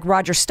 like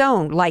Roger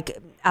Stone, like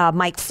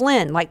Mike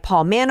Flynn, like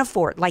Paul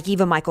Manafort, like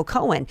even Michael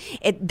Cohen,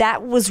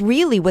 that was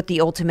really what the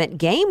ultimate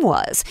game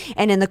was.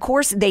 And in the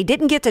course, they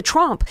didn't get to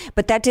Trump,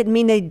 but that didn't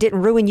mean they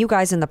didn't ruin you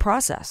guys in the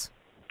process.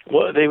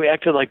 Well, they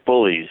acted like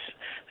bullies.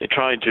 They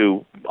tried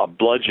to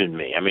bludgeon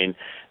me. I mean,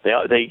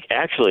 they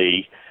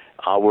actually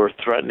were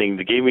threatening.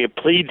 They gave me a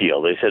plea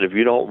deal. They said, if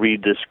you don't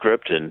read this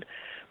script and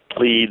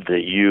plead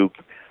that you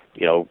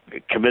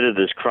committed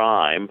this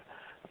crime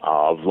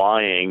of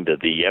lying to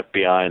the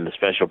FBI and the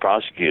special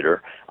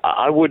prosecutor,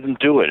 I wouldn't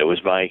do it. It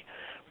was my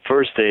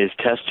first day's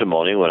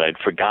testimony when I'd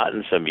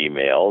forgotten some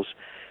emails.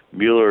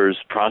 Mueller's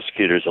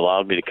prosecutors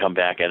allowed me to come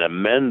back and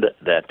amend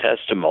that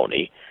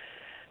testimony.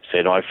 Say,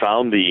 I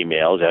found the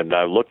emails, and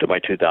I looked at my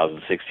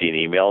 2016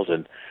 emails,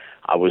 and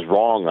I was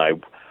wrong.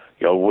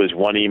 It was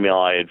one email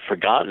I had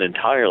forgotten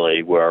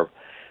entirely where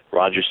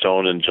Roger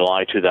Stone in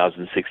July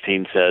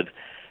 2016 said,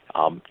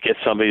 get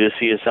somebody to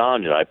see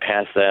Assange. And I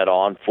passed that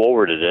on,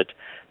 forwarded it,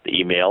 the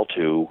email,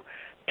 to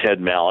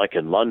Ted Mallock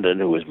in London,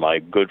 who was my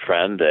good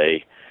friend,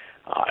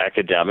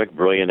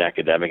 brilliant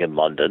academic in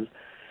London.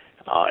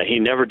 He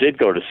never did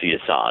go to see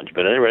Assange.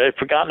 But anyway, I'd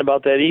forgotten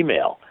about that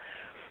email.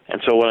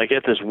 And so when I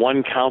get this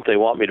one count they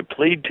want me to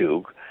plead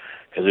to,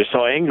 because they're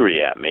so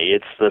angry at me,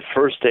 it's the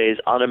first day's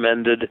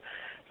unamended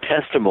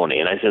testimony.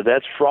 And I said,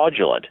 that's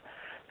fraudulent.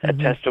 That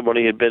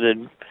testimony had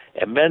been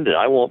amended.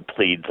 I won't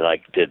plead that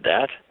I did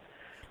that.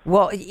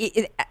 Well,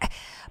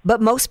 but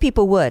most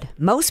people would.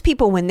 Most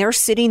people, when they're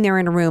sitting there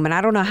in a room, and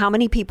I don't know how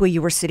many people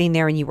you were sitting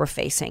there and you were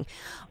facing,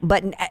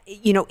 but,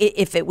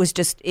 if it was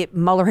just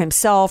Mueller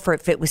himself or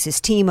if it was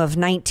his team of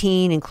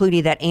 19,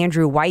 including that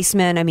Andrew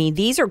Weissman, I mean,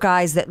 these are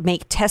guys that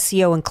make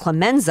Tessio and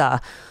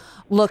Clemenza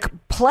look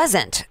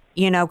pleasant,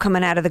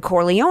 coming out of the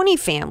Corleone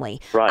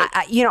family. Right.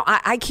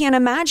 I can't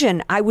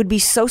imagine. I would be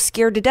so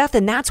scared to death.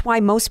 And that's why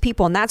most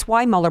people, and that's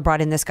why Mueller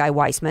brought in this guy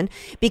Weissman,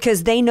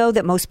 because they know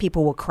that most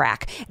people will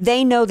crack.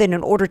 They know that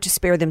in order to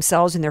spare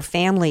themselves and their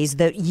families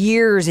the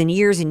years and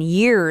years and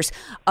years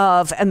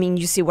of,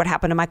 you see what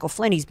happened to Michael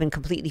Flynn. He's been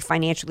completely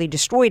financially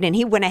destroyed, and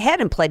he went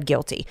ahead and pled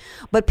guilty.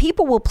 But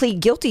people will plead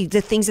guilty to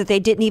things that they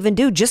didn't even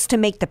do just to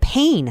make the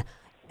pain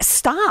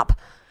stop.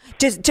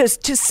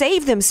 To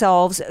save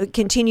themselves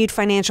continued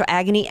financial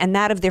agony and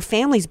that of their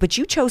families, but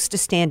you chose to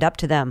stand up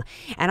to them.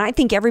 And I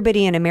think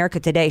everybody in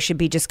America today should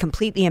be just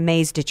completely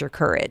amazed at your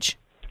courage.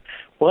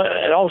 Well,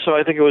 and also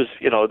I think it was,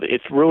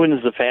 it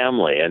ruins the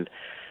family. And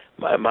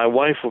my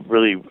wife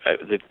really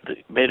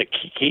made a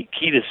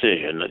key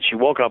decision. She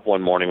woke up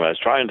one morning when I was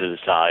trying to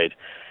decide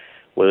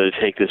whether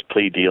to take this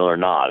plea deal or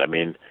not.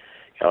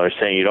 They're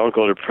saying you don't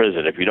go to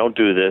prison. If you don't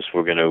do this,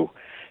 we're going to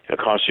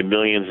it'll cost you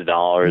millions of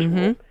dollars.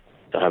 Mm-hmm.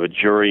 They'll have a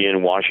jury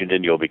in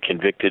Washington. You'll be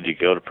convicted. You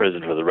go to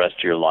prison for the rest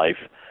of your life.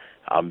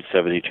 I'm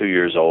 72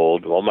 years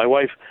old. Well, my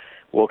wife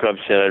woke up and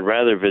said, I'd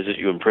rather visit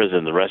you in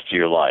prison the rest of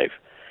your life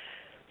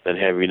than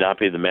have you not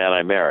be the man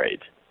I married.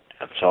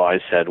 And so I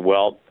said,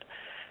 well,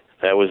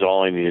 that was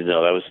all I needed to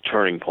know. That was a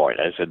turning point.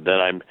 I said,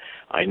 then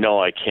I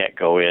know I can't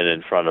go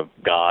in front of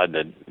God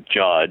and a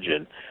judge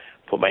and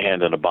put my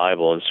hand on a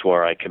Bible and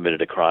swear I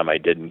committed a crime I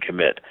didn't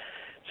commit.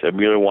 So if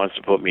Mueller wants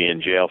to put me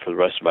in jail for the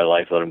rest of my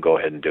life, let him go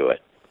ahead and do it.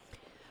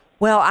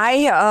 Well,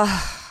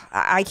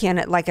 I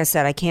can't, like I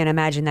said, I can't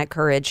imagine that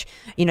courage.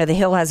 The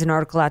Hill has an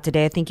article out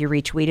today, I think you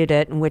retweeted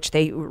it, in which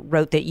they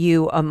wrote that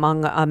you,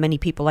 among many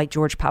people like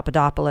George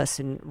Papadopoulos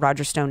and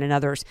Roger Stone and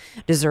others,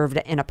 deserved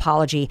an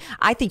apology.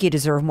 I think you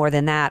deserve more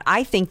than that.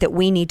 I think that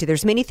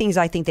there's many things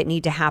I think that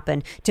need to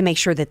happen to make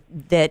sure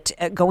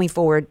that going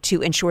forward,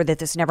 to ensure that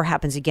this never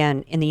happens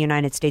again in the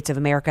United States of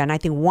America. And I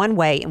think one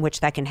way in which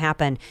that can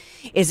happen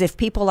is if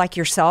people like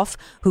yourself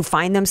who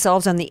find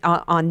themselves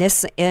on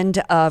this end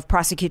of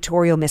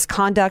prosecutorial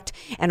misconduct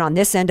and on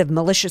this end of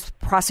malicious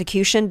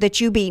prosecution, that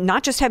you be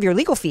not just have your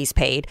legal fees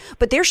paid,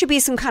 but there should be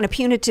some kind of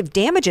punitive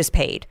damages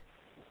paid.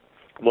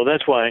 Well,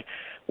 that's why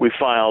we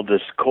filed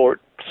this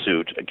court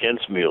suit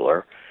against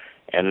Mueller,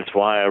 and it's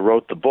why I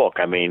wrote the book.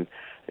 I mean,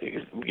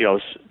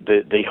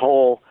 the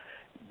whole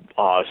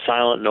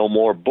Silent No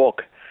More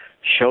book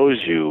shows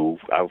you,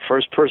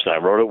 first person, I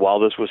wrote it while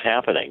this was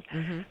happening.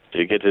 So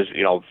you get to,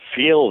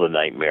 feel the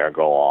nightmare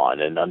go on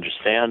and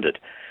understand it.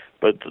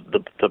 But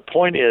the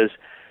point is,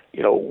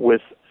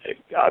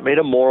 I made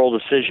a moral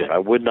decision. I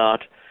would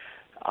not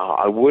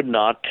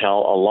tell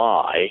a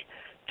lie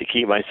to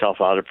keep myself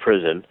out of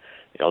prison.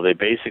 They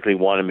basically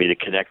wanted me to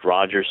connect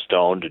Roger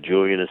Stone to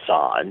Julian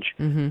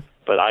Assange.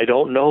 But I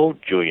don't know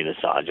Julian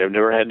Assange. I've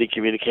never had any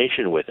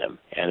communication with him.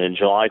 And in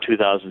July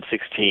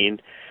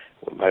 2016,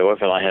 my wife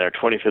and I had our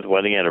 25th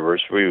wedding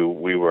anniversary.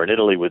 We were in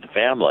Italy with the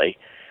family,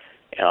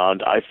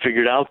 and I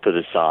figured out that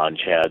Assange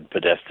had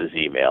Podesta's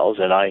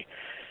emails, and I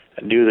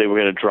knew they were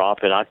going to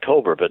drop in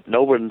October, but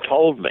no one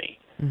told me.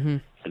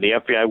 And the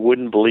FBI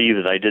wouldn't believe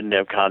that I didn't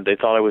have contact. They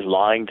thought I was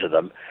lying to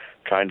them,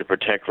 trying to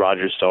protect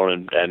Roger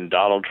Stone and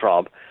Donald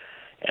Trump.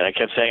 And I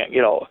kept saying,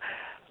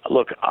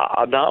 look,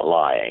 I'm not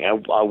lying.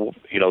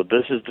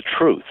 This is the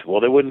truth. Well,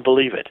 they wouldn't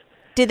believe it.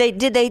 Did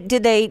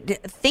they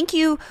think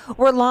you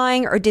were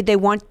lying, or did they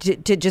want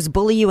to just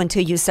bully you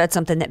until you said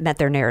something that met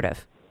their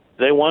narrative?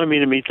 They wanted me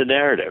to meet the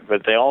narrative,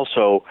 but they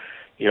also,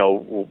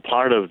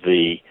 part of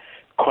the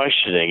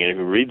questioning, and if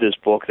you read this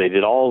book, they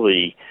did all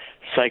the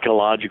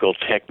psychological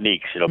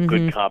techniques,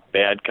 good cop,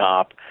 bad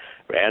cop,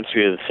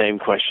 answering the same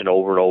question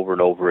over and over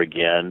and over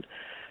again,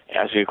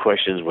 asking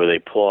questions where they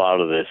pull out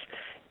of this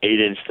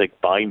 8-inch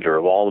thick binder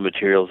of all the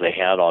materials they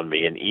had on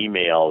me, an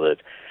email that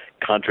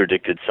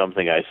contradicted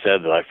something I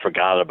said that I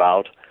forgot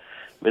about.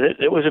 I mean,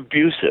 it was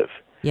abusive.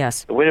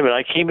 Yes. Wait a minute,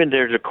 I came in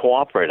there to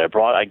cooperate.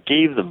 I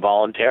gave them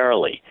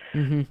voluntarily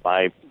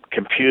my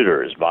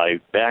computers, my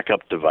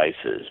backup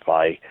devices,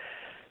 my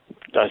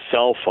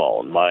cell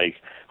phone,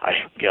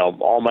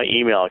 all my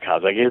email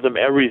accounts. I gave them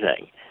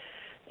everything,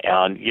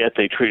 and yet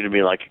they treated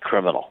me like a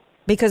criminal.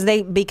 Because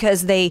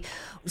they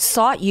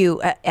sought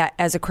you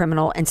as a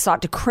criminal and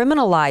sought to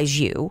criminalize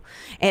you,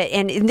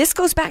 and this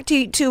goes back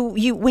to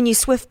you when you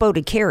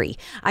swift-boated Kerry.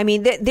 I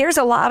mean, there's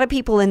a lot of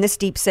people in this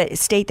deep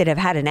state that have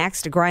had an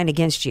axe to grind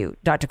against you,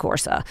 Dr.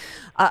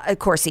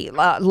 Corsi,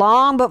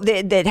 long, but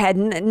that had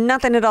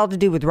nothing at all to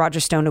do with Roger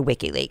Stone or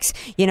WikiLeaks.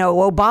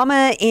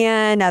 Obama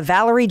and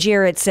Valerie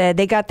Jarrett said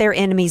they got their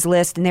enemies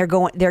list, and they're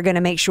going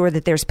to make sure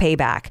that there's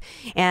payback.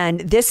 And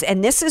this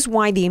is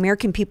why the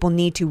American people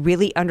need to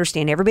really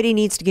understand. Everybody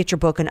needs to get your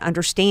book and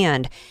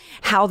understand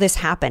how this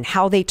happened,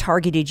 how they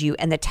targeted you,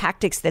 and the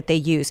tactics that they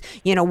use.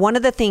 One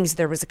of the things,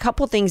 there was a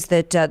couple things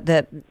that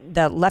the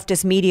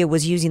leftist media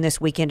was using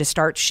this weekend to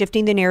start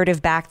shifting the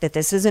narrative back that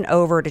this isn't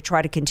over, to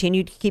try to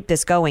continue to keep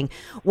this going.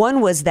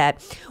 One was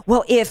that,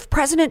 well, if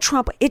President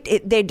Trump,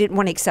 they didn't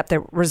want to accept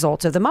the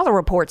results of the Mueller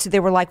report. So they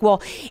were like,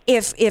 well,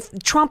 if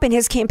Trump and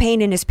his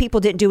campaign and his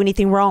people didn't do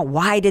anything wrong,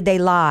 why did they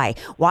lie?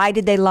 Why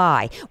did they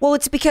lie? Well,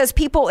 it's because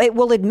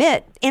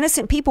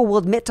innocent people will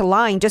admit to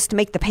lying just to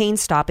make the pain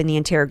stop in the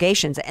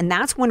interrogations. And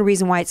that's one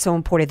reason why it's so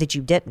important that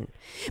you didn't,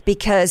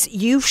 because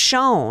you've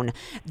shown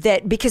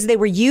that, because they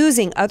were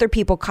using other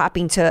people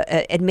copying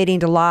to admitting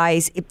to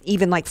lies,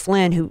 even like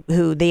Flynn,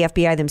 who the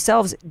FBI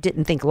themselves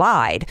didn't think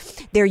lied.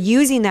 They're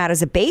using that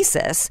as a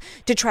basis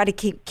to try to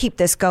keep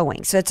this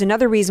going. So it's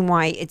another reason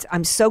why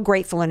I'm so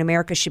grateful, and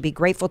America should be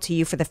grateful to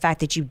you for the fact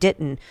that you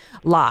didn't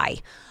lie.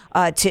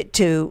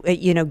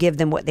 To give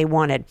them what they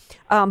wanted.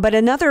 But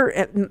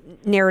another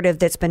narrative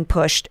that's been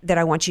pushed that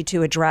I want you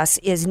to address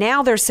is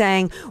now they're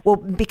saying, well,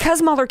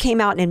 because Mueller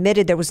came out and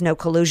admitted there was no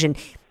collusion,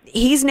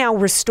 he's now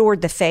restored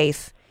the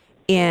faith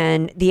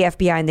in the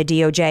FBI and the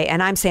DOJ.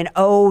 And I'm saying,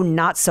 oh,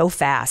 not so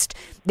fast.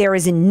 There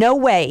is in no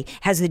way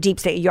has the deep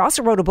state. You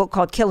also wrote a book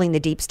called Killing the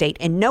Deep State.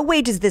 In no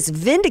way does this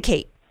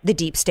vindicate the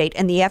deep state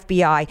and the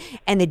FBI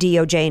and the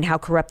DOJ and how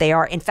corrupt they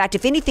are. In fact,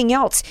 if anything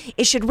else,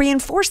 it should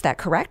reinforce that,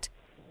 correct?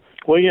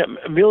 Well, yeah,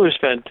 Mueller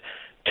spent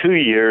 2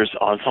 years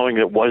on something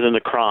that wasn't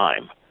a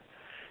crime,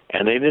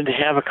 and they didn't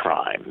have a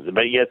crime,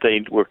 but yet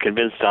they were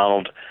convinced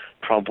Donald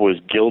Trump was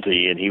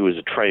guilty and he was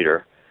a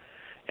traitor,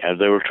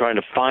 and they were trying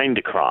to find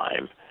a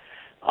crime.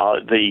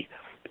 The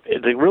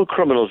real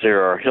criminals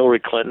there are Hillary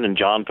Clinton and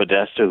John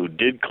Podesta, who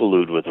did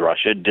collude with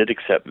Russia, did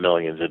accept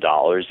millions of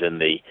dollars in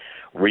the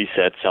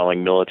reset,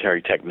 selling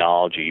military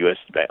technology, U.S.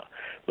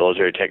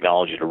 military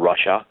technology to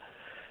Russia.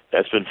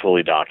 That's been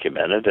fully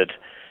documented.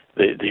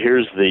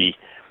 Here's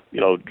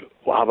how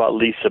about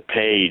Lisa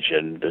Page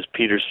and this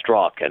Peter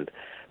Strzok and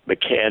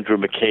Andrew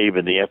McCabe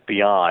and the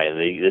FBI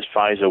and this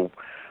FISA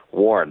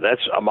warrant.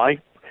 That's my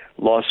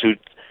lawsuit.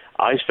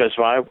 I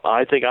specify.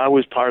 I think I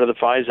was part of the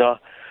FISA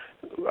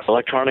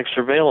electronic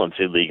surveillance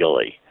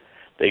illegally.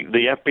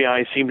 The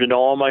FBI seemed to know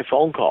all my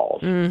phone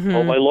calls,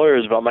 all my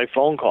lawyers about my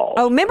phone calls.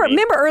 Oh,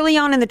 remember early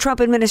on in the Trump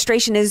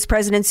administration, his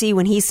presidency,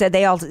 when he said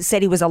they all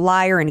said he was a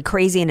liar and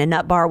crazy and a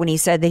nut bar when he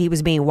said that he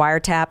was being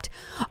wiretapped?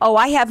 Oh,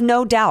 I have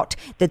no doubt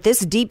that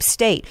this deep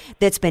state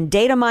that's been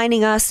data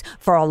mining us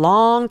for a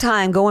long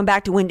time, going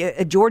back to when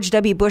George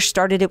W. Bush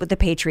started it with the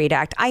Patriot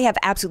Act, I have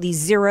absolutely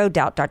zero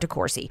doubt, Dr.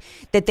 Corsi,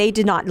 that they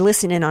did not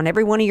listen in on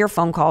every one of your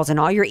phone calls and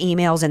all your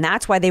emails, and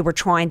that's why they were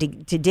trying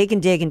to dig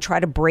and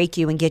try to break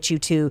you and get you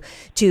to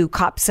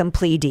cop some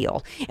plea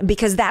deal.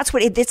 Because that's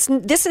what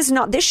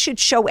this should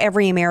show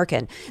every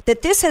American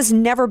that this has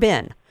never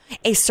been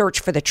a search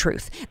for the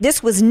truth.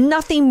 This was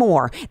nothing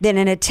more than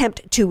an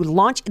attempt to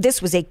launch. This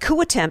was a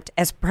coup attempt,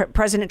 as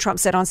President Trump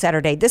said on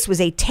Saturday. This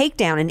was a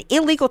takedown, an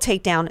illegal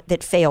takedown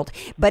that failed.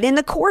 But in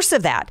the course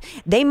of that,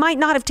 they might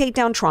not have taken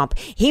down Trump.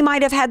 He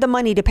might have had the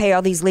money to pay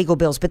all these legal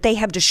bills, but they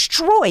have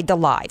destroyed the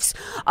lives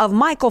of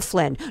Michael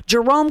Flynn,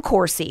 Jerome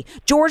Corsi,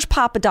 George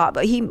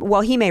Papadopoulos.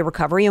 He may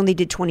recover. He only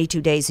did 22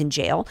 days in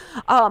jail.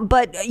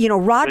 But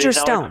Roger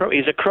Stone.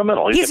 He's a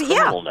criminal. He's a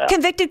criminal now.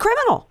 Convicted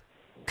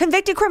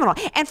criminal.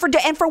 And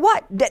for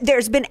what?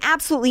 There's been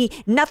absolutely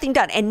nothing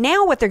done. And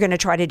now what they're going to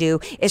try to do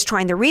is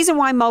the reason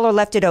why Mueller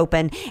left it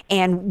open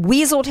and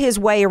weaseled his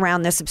way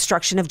around this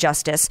obstruction of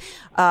justice,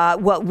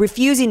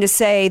 refusing to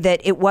say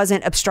that it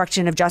wasn't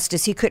obstruction of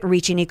justice. He couldn't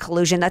reach any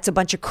collusion. That's a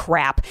bunch of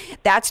crap.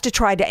 That's to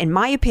try to, in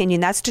my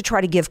opinion,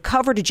 to give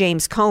cover to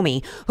James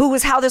Comey, who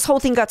was how this whole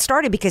thing got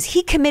started, because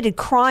he committed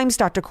crimes,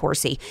 Dr.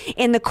 Corsi,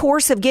 in the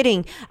course of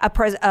getting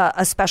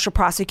a special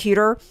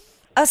prosecutor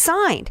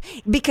assigned,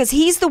 because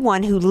he's the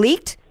one who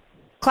leaked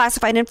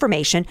classified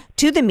information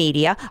to the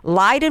media,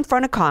 lied in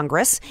front of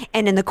Congress,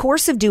 and in the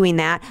course of doing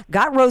that,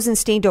 got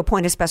Rosenstein to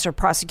appoint a special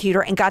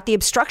prosecutor and got the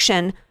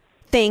obstruction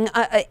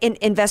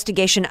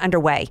investigation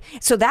underway.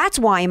 So that's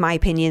why, in my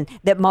opinion,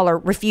 that Mueller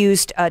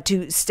refused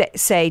to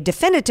say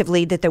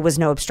definitively that there was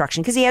no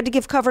obstruction, because he had to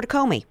give cover to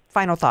Comey.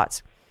 Final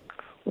thoughts.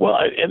 Well,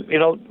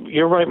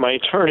 you're right. My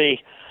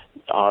attorney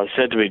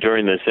said to me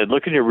during this,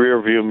 look in your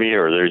rearview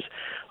mirror. There's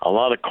a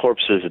lot of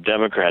corpses of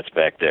Democrats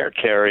back there.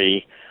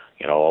 Kerry,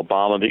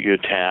 Obama that you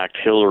attacked,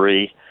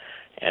 Hillary,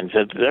 and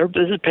said,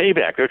 this is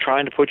payback. They're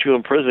trying to put you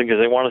in prison because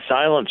they want to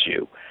silence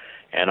you.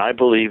 And I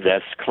believe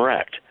that's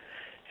correct.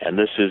 And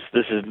this is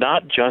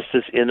not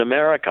justice in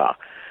America.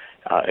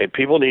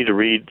 People need to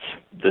read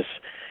this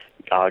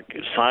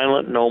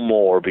Silent No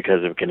More,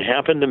 because if it can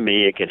happen to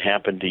me, it can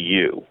happen to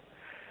you.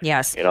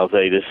 Yes. If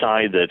they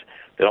decide that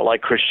they don't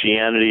like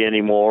Christianity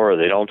anymore, or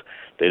they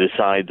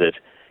decide that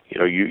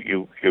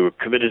you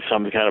committed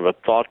some kind of a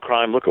thought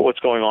crime. Look at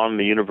what's going on in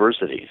the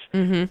universities.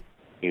 Mm-hmm.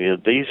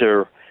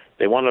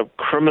 They want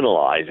to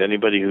criminalize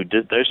anybody who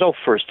did. There's no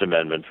First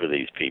Amendment for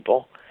these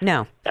people.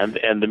 No.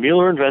 And the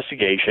Mueller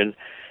investigation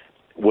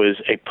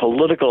was a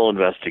political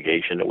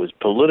investigation. It was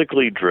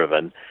politically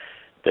driven.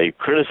 They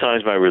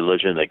criticized my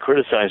religion. They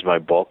criticized my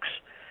books,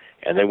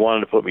 and they wanted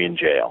to put me in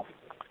jail.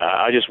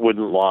 I just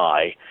wouldn't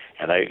lie,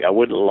 and I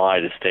wouldn't lie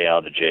to stay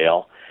out of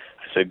jail.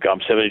 I said,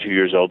 I'm 72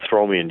 years old,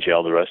 throw me in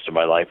jail the rest of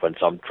my life on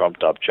some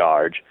trumped-up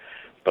charge,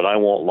 but I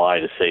won't lie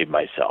to save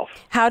myself.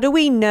 How do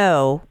we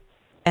know,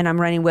 and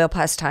I'm running well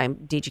past time,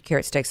 DJ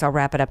Carrot Sticks, I'll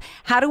wrap it up.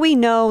 How do we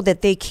know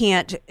that they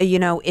can't,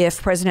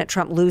 if President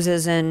Trump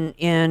loses in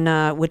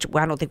which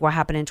I don't think will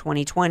happen in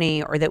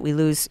 2020, or that we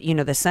lose,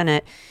 the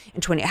Senate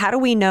in 2020, how do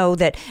we know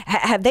that,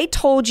 have they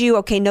told you,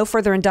 okay, no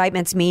further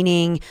indictments,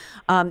 meaning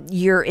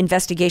your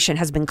investigation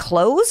has been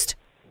closed?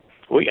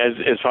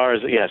 As far as,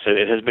 yes,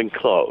 it has been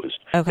closed.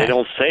 Okay. They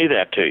don't say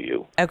that to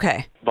you.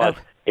 Okay. But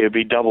it would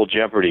be double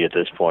jeopardy at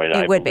this point,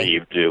 I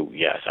believe, too.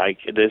 Yes,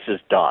 this is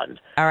done.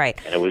 All right.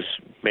 And it was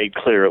made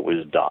clear it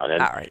was done.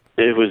 And all right.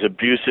 It was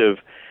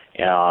abusive,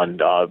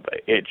 and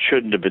it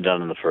shouldn't have been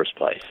done in the first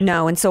place.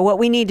 No, and so what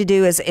we need to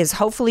do is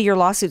hopefully your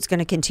lawsuit's going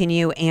to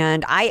continue,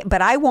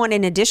 but I want,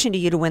 in addition to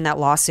you to win that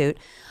lawsuit,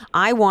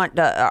 I want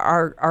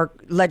our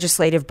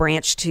legislative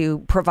branch to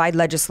provide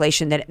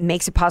legislation that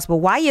makes it possible.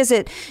 Why is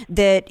it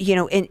that,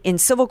 in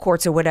civil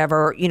courts or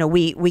whatever,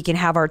 we can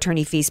have our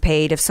attorney fees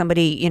paid if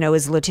somebody,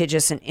 is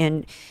litigious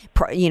and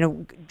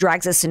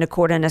drags us into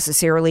court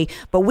unnecessarily,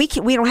 but we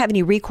don't have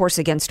any recourse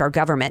against our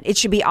government. It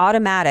should be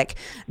automatic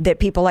that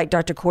people like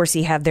Dr.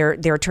 Corsi have their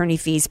attorney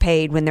fees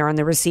paid when they're on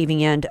the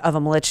receiving end of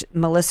a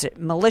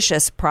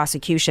malicious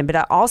prosecution.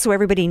 But also,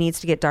 everybody needs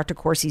to get Dr.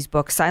 Corsi's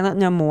book, Silent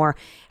No More,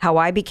 How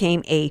I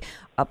Became a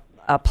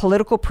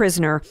Political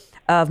Prisoner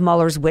of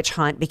Mueller's Witch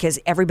Hunt, because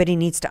everybody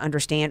needs to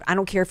understand. I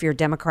don't care if you're a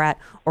Democrat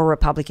or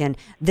Republican.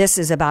 This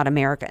is about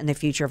America and the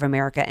future of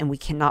America, and we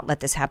cannot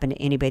let this happen to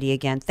anybody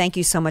again. Thank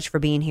you so much for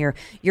being here.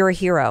 You're a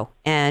hero,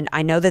 and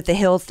I know that the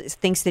Hill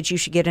thinks that you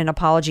should get an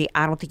apology.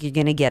 I don't think you're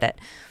going to get it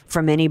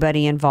from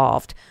anybody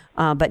involved,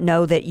 but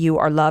know that you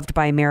are loved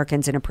by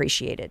Americans and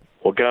appreciated.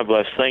 Well, God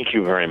bless. Thank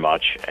you very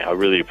much. I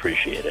really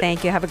appreciate it.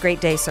 Thank you. Have a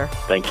great day, sir.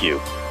 Thank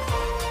you.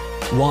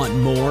 Want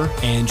more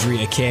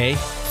Andrea Kaye?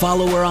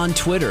 Follow her on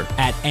Twitter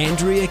at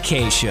Andrea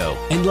Kaye Show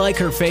and like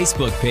her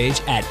Facebook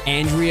page at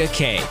Andrea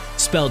Kaye,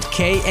 spelled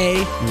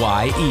Kaye.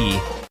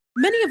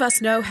 Many of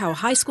us know how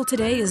high school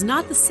today is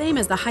not the same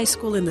as the high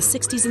school in the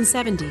 60s and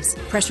 70s.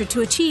 Pressure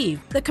to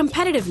achieve, the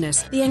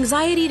competitiveness, the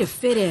anxiety to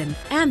fit in,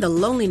 and the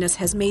loneliness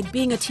has made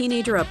being a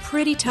teenager a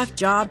pretty tough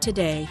job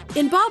today.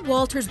 In Bob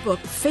Walter's book,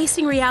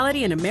 Facing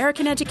Reality in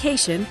American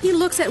Education, he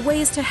looks at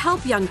ways to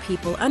help young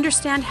people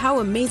understand how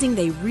amazing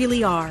they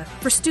really are,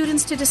 for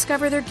students to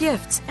discover their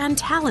gifts and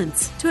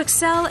talents, to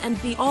excel and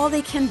be all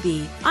they can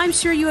be. I'm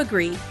sure you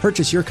agree.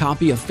 Purchase your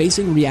copy of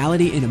Facing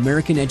Reality in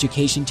American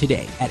Education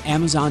today at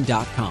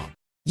Amazon.com.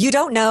 You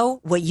don't know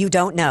what you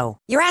don't know.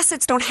 Your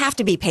assets don't have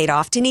to be paid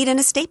off to need an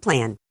estate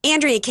plan.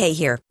 Andrea Kaye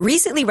here.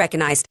 Recently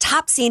recognized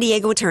top San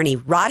Diego attorney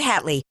Rod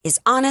Hatley is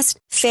honest,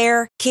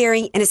 fair,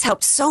 caring, and has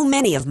helped so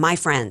many of my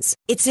friends.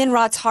 It's in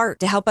Rod's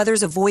heart to help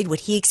others avoid what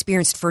he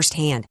experienced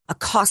firsthand, a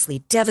costly,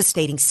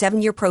 devastating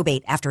 7-year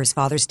probate after his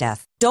father's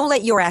death. Don't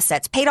let your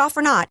assets, paid off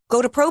or not,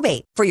 go to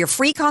probate. For your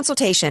free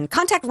consultation,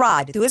 contact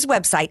Rod through his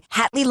website,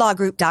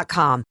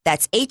 HatleyLawGroup.com.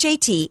 That's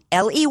HATLEY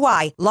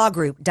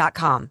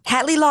lawgroup.com.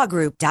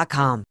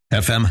 HatleyLawGroup.com.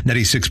 FM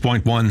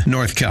 96.1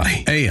 North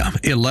County, AM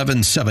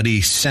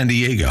 1170 San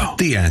Diego.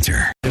 The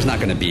Answer. There's not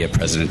going to be a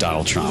President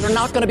Donald Trump. They're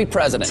not going to be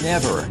president.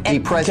 Never be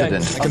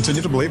president. I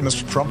continue to believe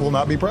Mr. Trump will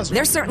not be president.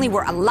 There certainly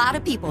were a lot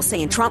of people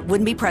saying Trump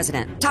wouldn't be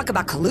president. Talk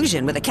about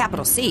collusion with a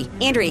capital C.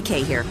 Andrea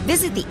Kaye here.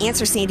 Visit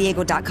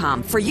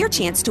theanswersandiego.com for your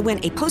chance to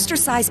win a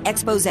poster-sized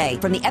expose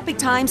from the Epic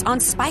Times on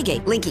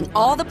Spygate, linking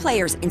all the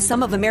players in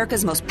some of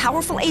America's most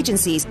powerful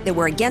agencies that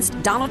were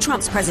against Donald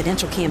Trump's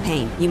presidential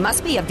campaign. You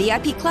must be a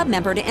VIP club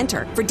member to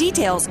enter. For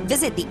details,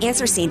 visit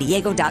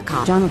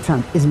theanswersandiego.com. Donald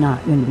Trump is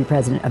not going to be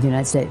president of the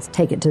United States.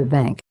 Take it to the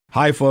bank.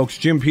 Hi, folks.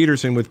 Jim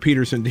Peterson with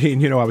Peterson Dean.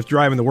 You know, I was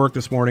driving to work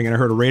this morning and I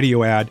heard a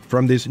radio ad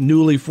from this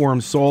newly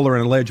formed solar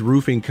and ledge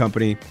roofing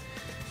company.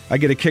 I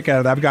get a kick out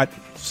of that. I've got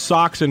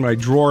socks in my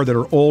drawer that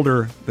are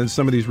older than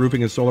some of these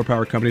roofing and solar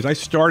power companies. I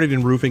started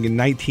in roofing in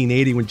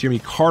 1980 when Jimmy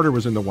Carter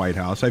was in the White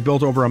House. I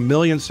built over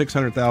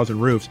 1,600,000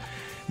 roofs,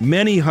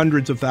 many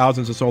hundreds of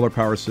thousands of solar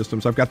power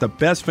systems. I've got the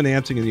best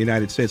financing in the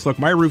United States. Look,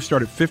 my roofs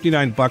start at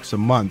 $59 a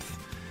month.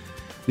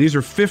 These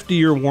are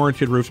 50-year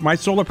warranted roofs. My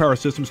solar power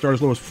system starts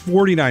as low as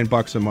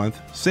 $49 a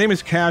month. Same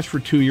as cash for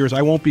 2 years.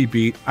 I won't be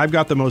beat. I've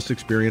got the most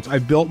experience.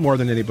 I've built more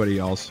than anybody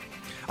else.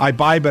 I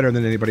buy better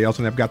than anybody else,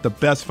 and I've got the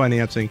best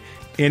financing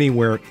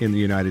anywhere in the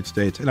United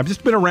States. And I've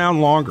just been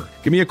around longer.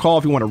 Give me a call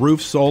if you want a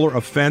roof, solar,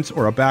 a fence,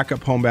 or a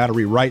backup home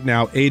battery right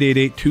now.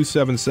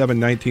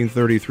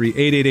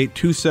 888-277-1933,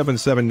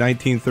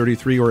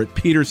 888-277-1933, or at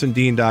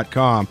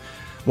petersondean.com.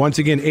 Once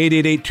again,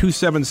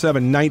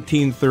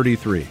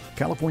 888-277-1933.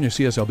 California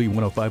CSLB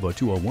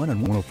 1050201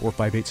 and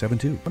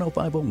 1045872,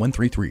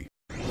 1050133.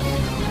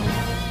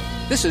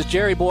 This is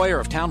Jerry Boyer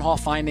of Town Hall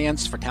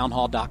Finance for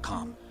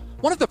townhall.com.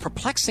 One of the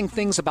perplexing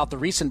things about the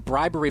recent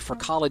bribery for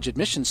college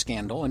admission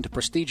scandal into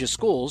prestigious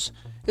schools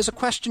is a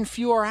question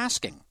few are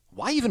asking.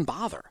 Why even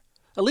bother?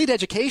 Elite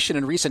education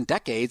in recent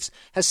decades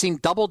has seen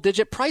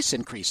double-digit price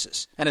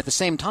increases, and at the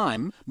same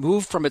time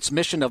moved from its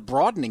mission of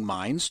broadening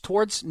minds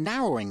towards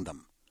narrowing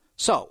them.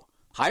 So,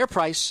 higher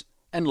price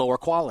and lower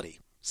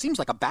quality. Seems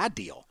like a bad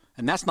deal,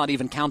 and that's not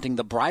even counting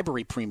the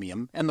bribery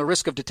premium and the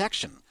risk of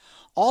detection.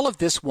 All of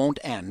this won't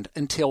end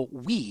until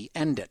we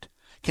end it.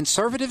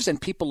 Conservatives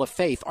and people of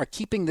faith are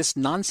keeping this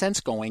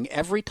nonsense going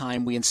every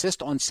time we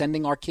insist on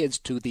sending our kids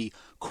to the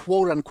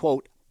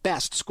quote-unquote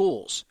best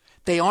schools.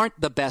 They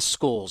aren't the best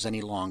schools any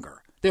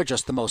longer. They're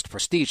just the most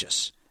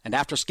prestigious. And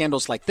after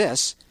scandals like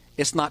this,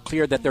 it's not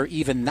clear that they're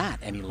even that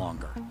any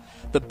longer.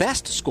 The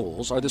best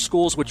schools are the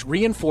schools which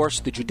reinforce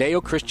the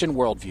Judeo-Christian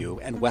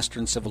worldview and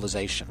Western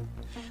civilization.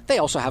 They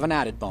also have an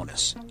added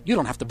bonus. You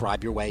don't have to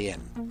bribe your way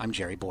in. I'm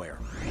Jerry Boyer.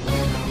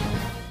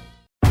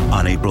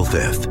 On April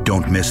 5th,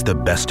 don't miss The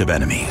Best of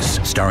Enemies,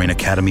 starring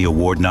Academy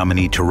Award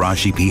nominee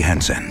Taraji P.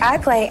 Henson. I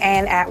play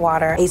Ann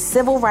Atwater, a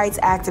civil rights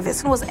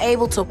activist who was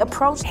able to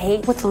approach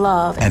hate with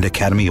love. And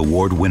Academy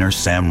Award winner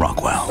Sam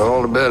Rockwell.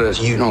 All the better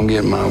is you don't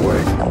get my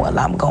way. Well,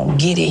 I'm gonna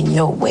get in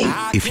your way.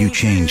 If you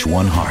change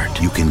one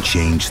heart, you can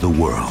change the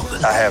world.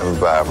 I have a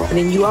Bible. And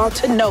then you ought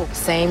to know,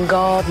 same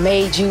God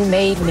made you,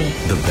 made me.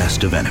 The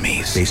Best of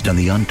Enemies, based on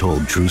the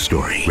untold true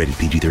story. Rated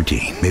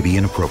PG-13. May be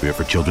inappropriate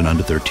for children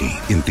under 13.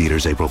 In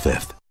theaters April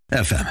 5th.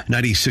 FM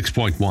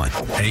 96.1,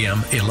 AM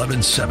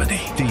 1170.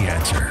 The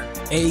Answer.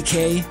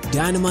 AK,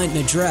 Dynamite and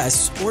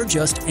Address, or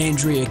just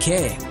Andrea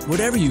Kaye.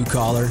 Whatever you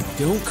call her,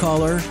 don't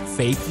call her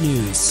fake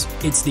news.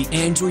 It's the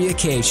Andrea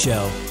Kaye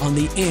Show on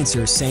The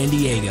Answer San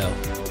Diego.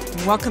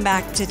 Welcome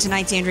back to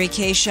tonight's Andrea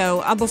Kaye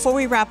Show. Before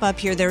we wrap up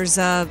here, there's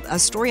a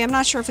story. I'm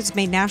not sure if it's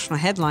made national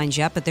headlines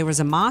yet, but there was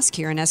a mosque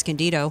here in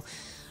Escondido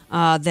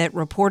that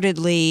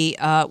reportedly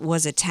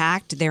was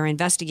attacked. They're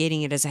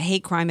investigating it as a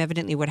hate crime.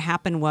 Evidently what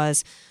happened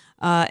was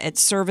at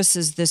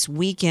services this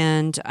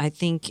weekend, I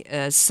think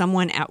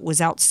someone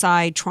was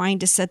outside trying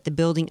to set the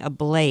building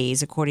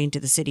ablaze, according to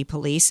the city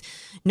police.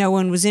 No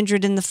one was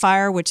injured in the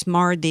fire, which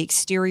marred the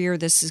exterior.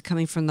 This is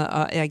coming from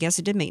I guess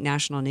it did make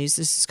national news.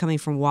 This is coming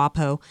from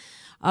WAPO.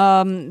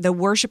 The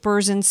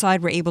worshipers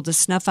inside were able to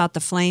snuff out the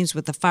flames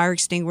with the fire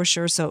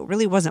extinguisher, so it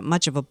really wasn't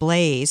much of a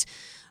blaze.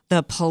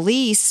 the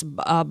police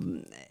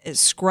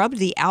scrubbed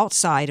the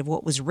outside of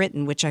what was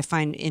written, which I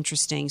find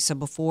interesting. So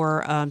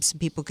before some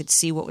people could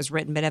see what was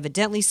written, but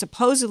evidently,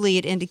 supposedly,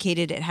 it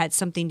indicated it had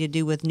something to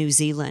do with New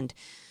Zealand.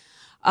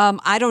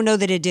 I don't know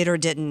that it did or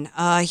didn't.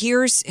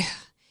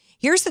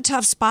 Here's the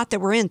tough spot that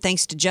we're in,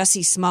 thanks to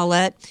Jussie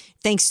Smollett,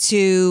 thanks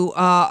to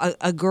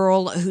a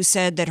girl who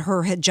said that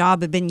her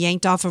job had been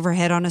yanked off of her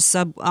head on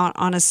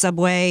a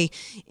subway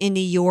in New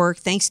York,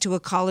 thanks to a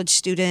college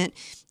student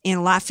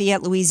in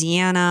Lafayette,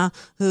 Louisiana,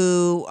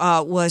 who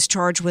was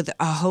charged with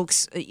a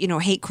hoax,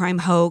 hate crime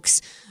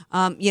hoax.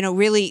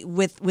 Really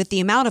with the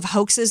amount of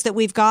hoaxes that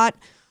we've got,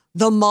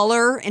 the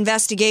Mueller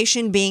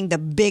investigation being the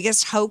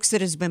biggest hoax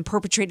that has been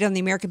perpetrated on the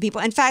American people.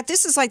 In fact,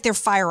 this is like their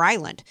Fire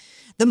Island.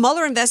 The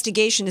Mueller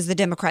investigation is the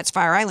Democrats'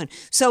 Fire Island.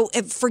 So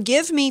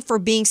forgive me for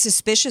being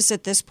suspicious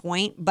at this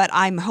point, but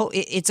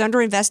it's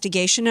under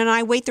investigation, and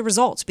I wait the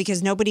results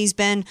because nobody's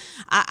been.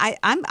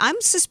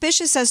 I'm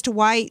suspicious as to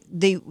why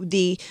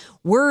the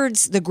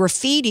words, the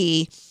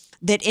graffiti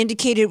that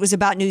indicated it was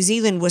about New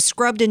Zealand was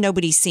scrubbed and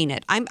nobody's seen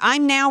it.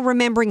 I'm now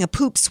remembering a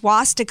poop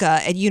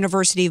swastika at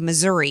University of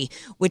Missouri,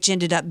 which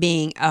ended up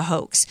being a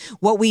hoax.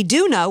 What we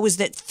do know is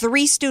that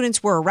 3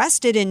 students were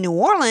arrested in New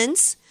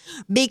Orleans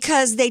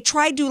because they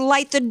tried to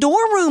light the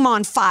dorm room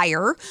on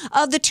fire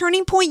of the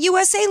Turning Point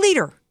USA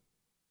leader,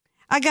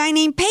 a guy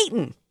named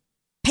Peyton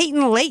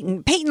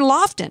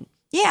Lofton.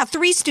 Yeah,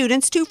 3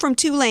 students, 2 from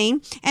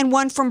Tulane and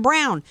 1 from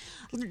Brown.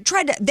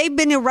 They've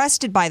been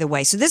arrested, by the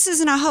way, so this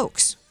isn't a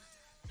hoax.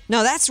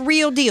 No, that's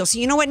real deal. So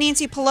you know what,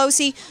 Nancy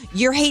Pelosi?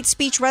 Your hate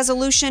speech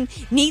resolution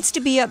needs to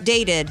be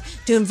updated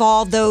to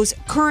involve those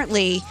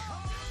currently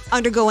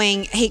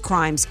undergoing hate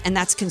crimes, and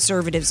that's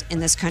conservatives in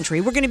this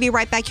country. We're going to be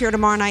right back here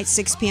tomorrow night,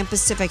 6 p.m.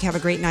 Pacific. Have a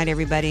great night,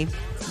 everybody.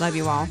 Love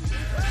you all.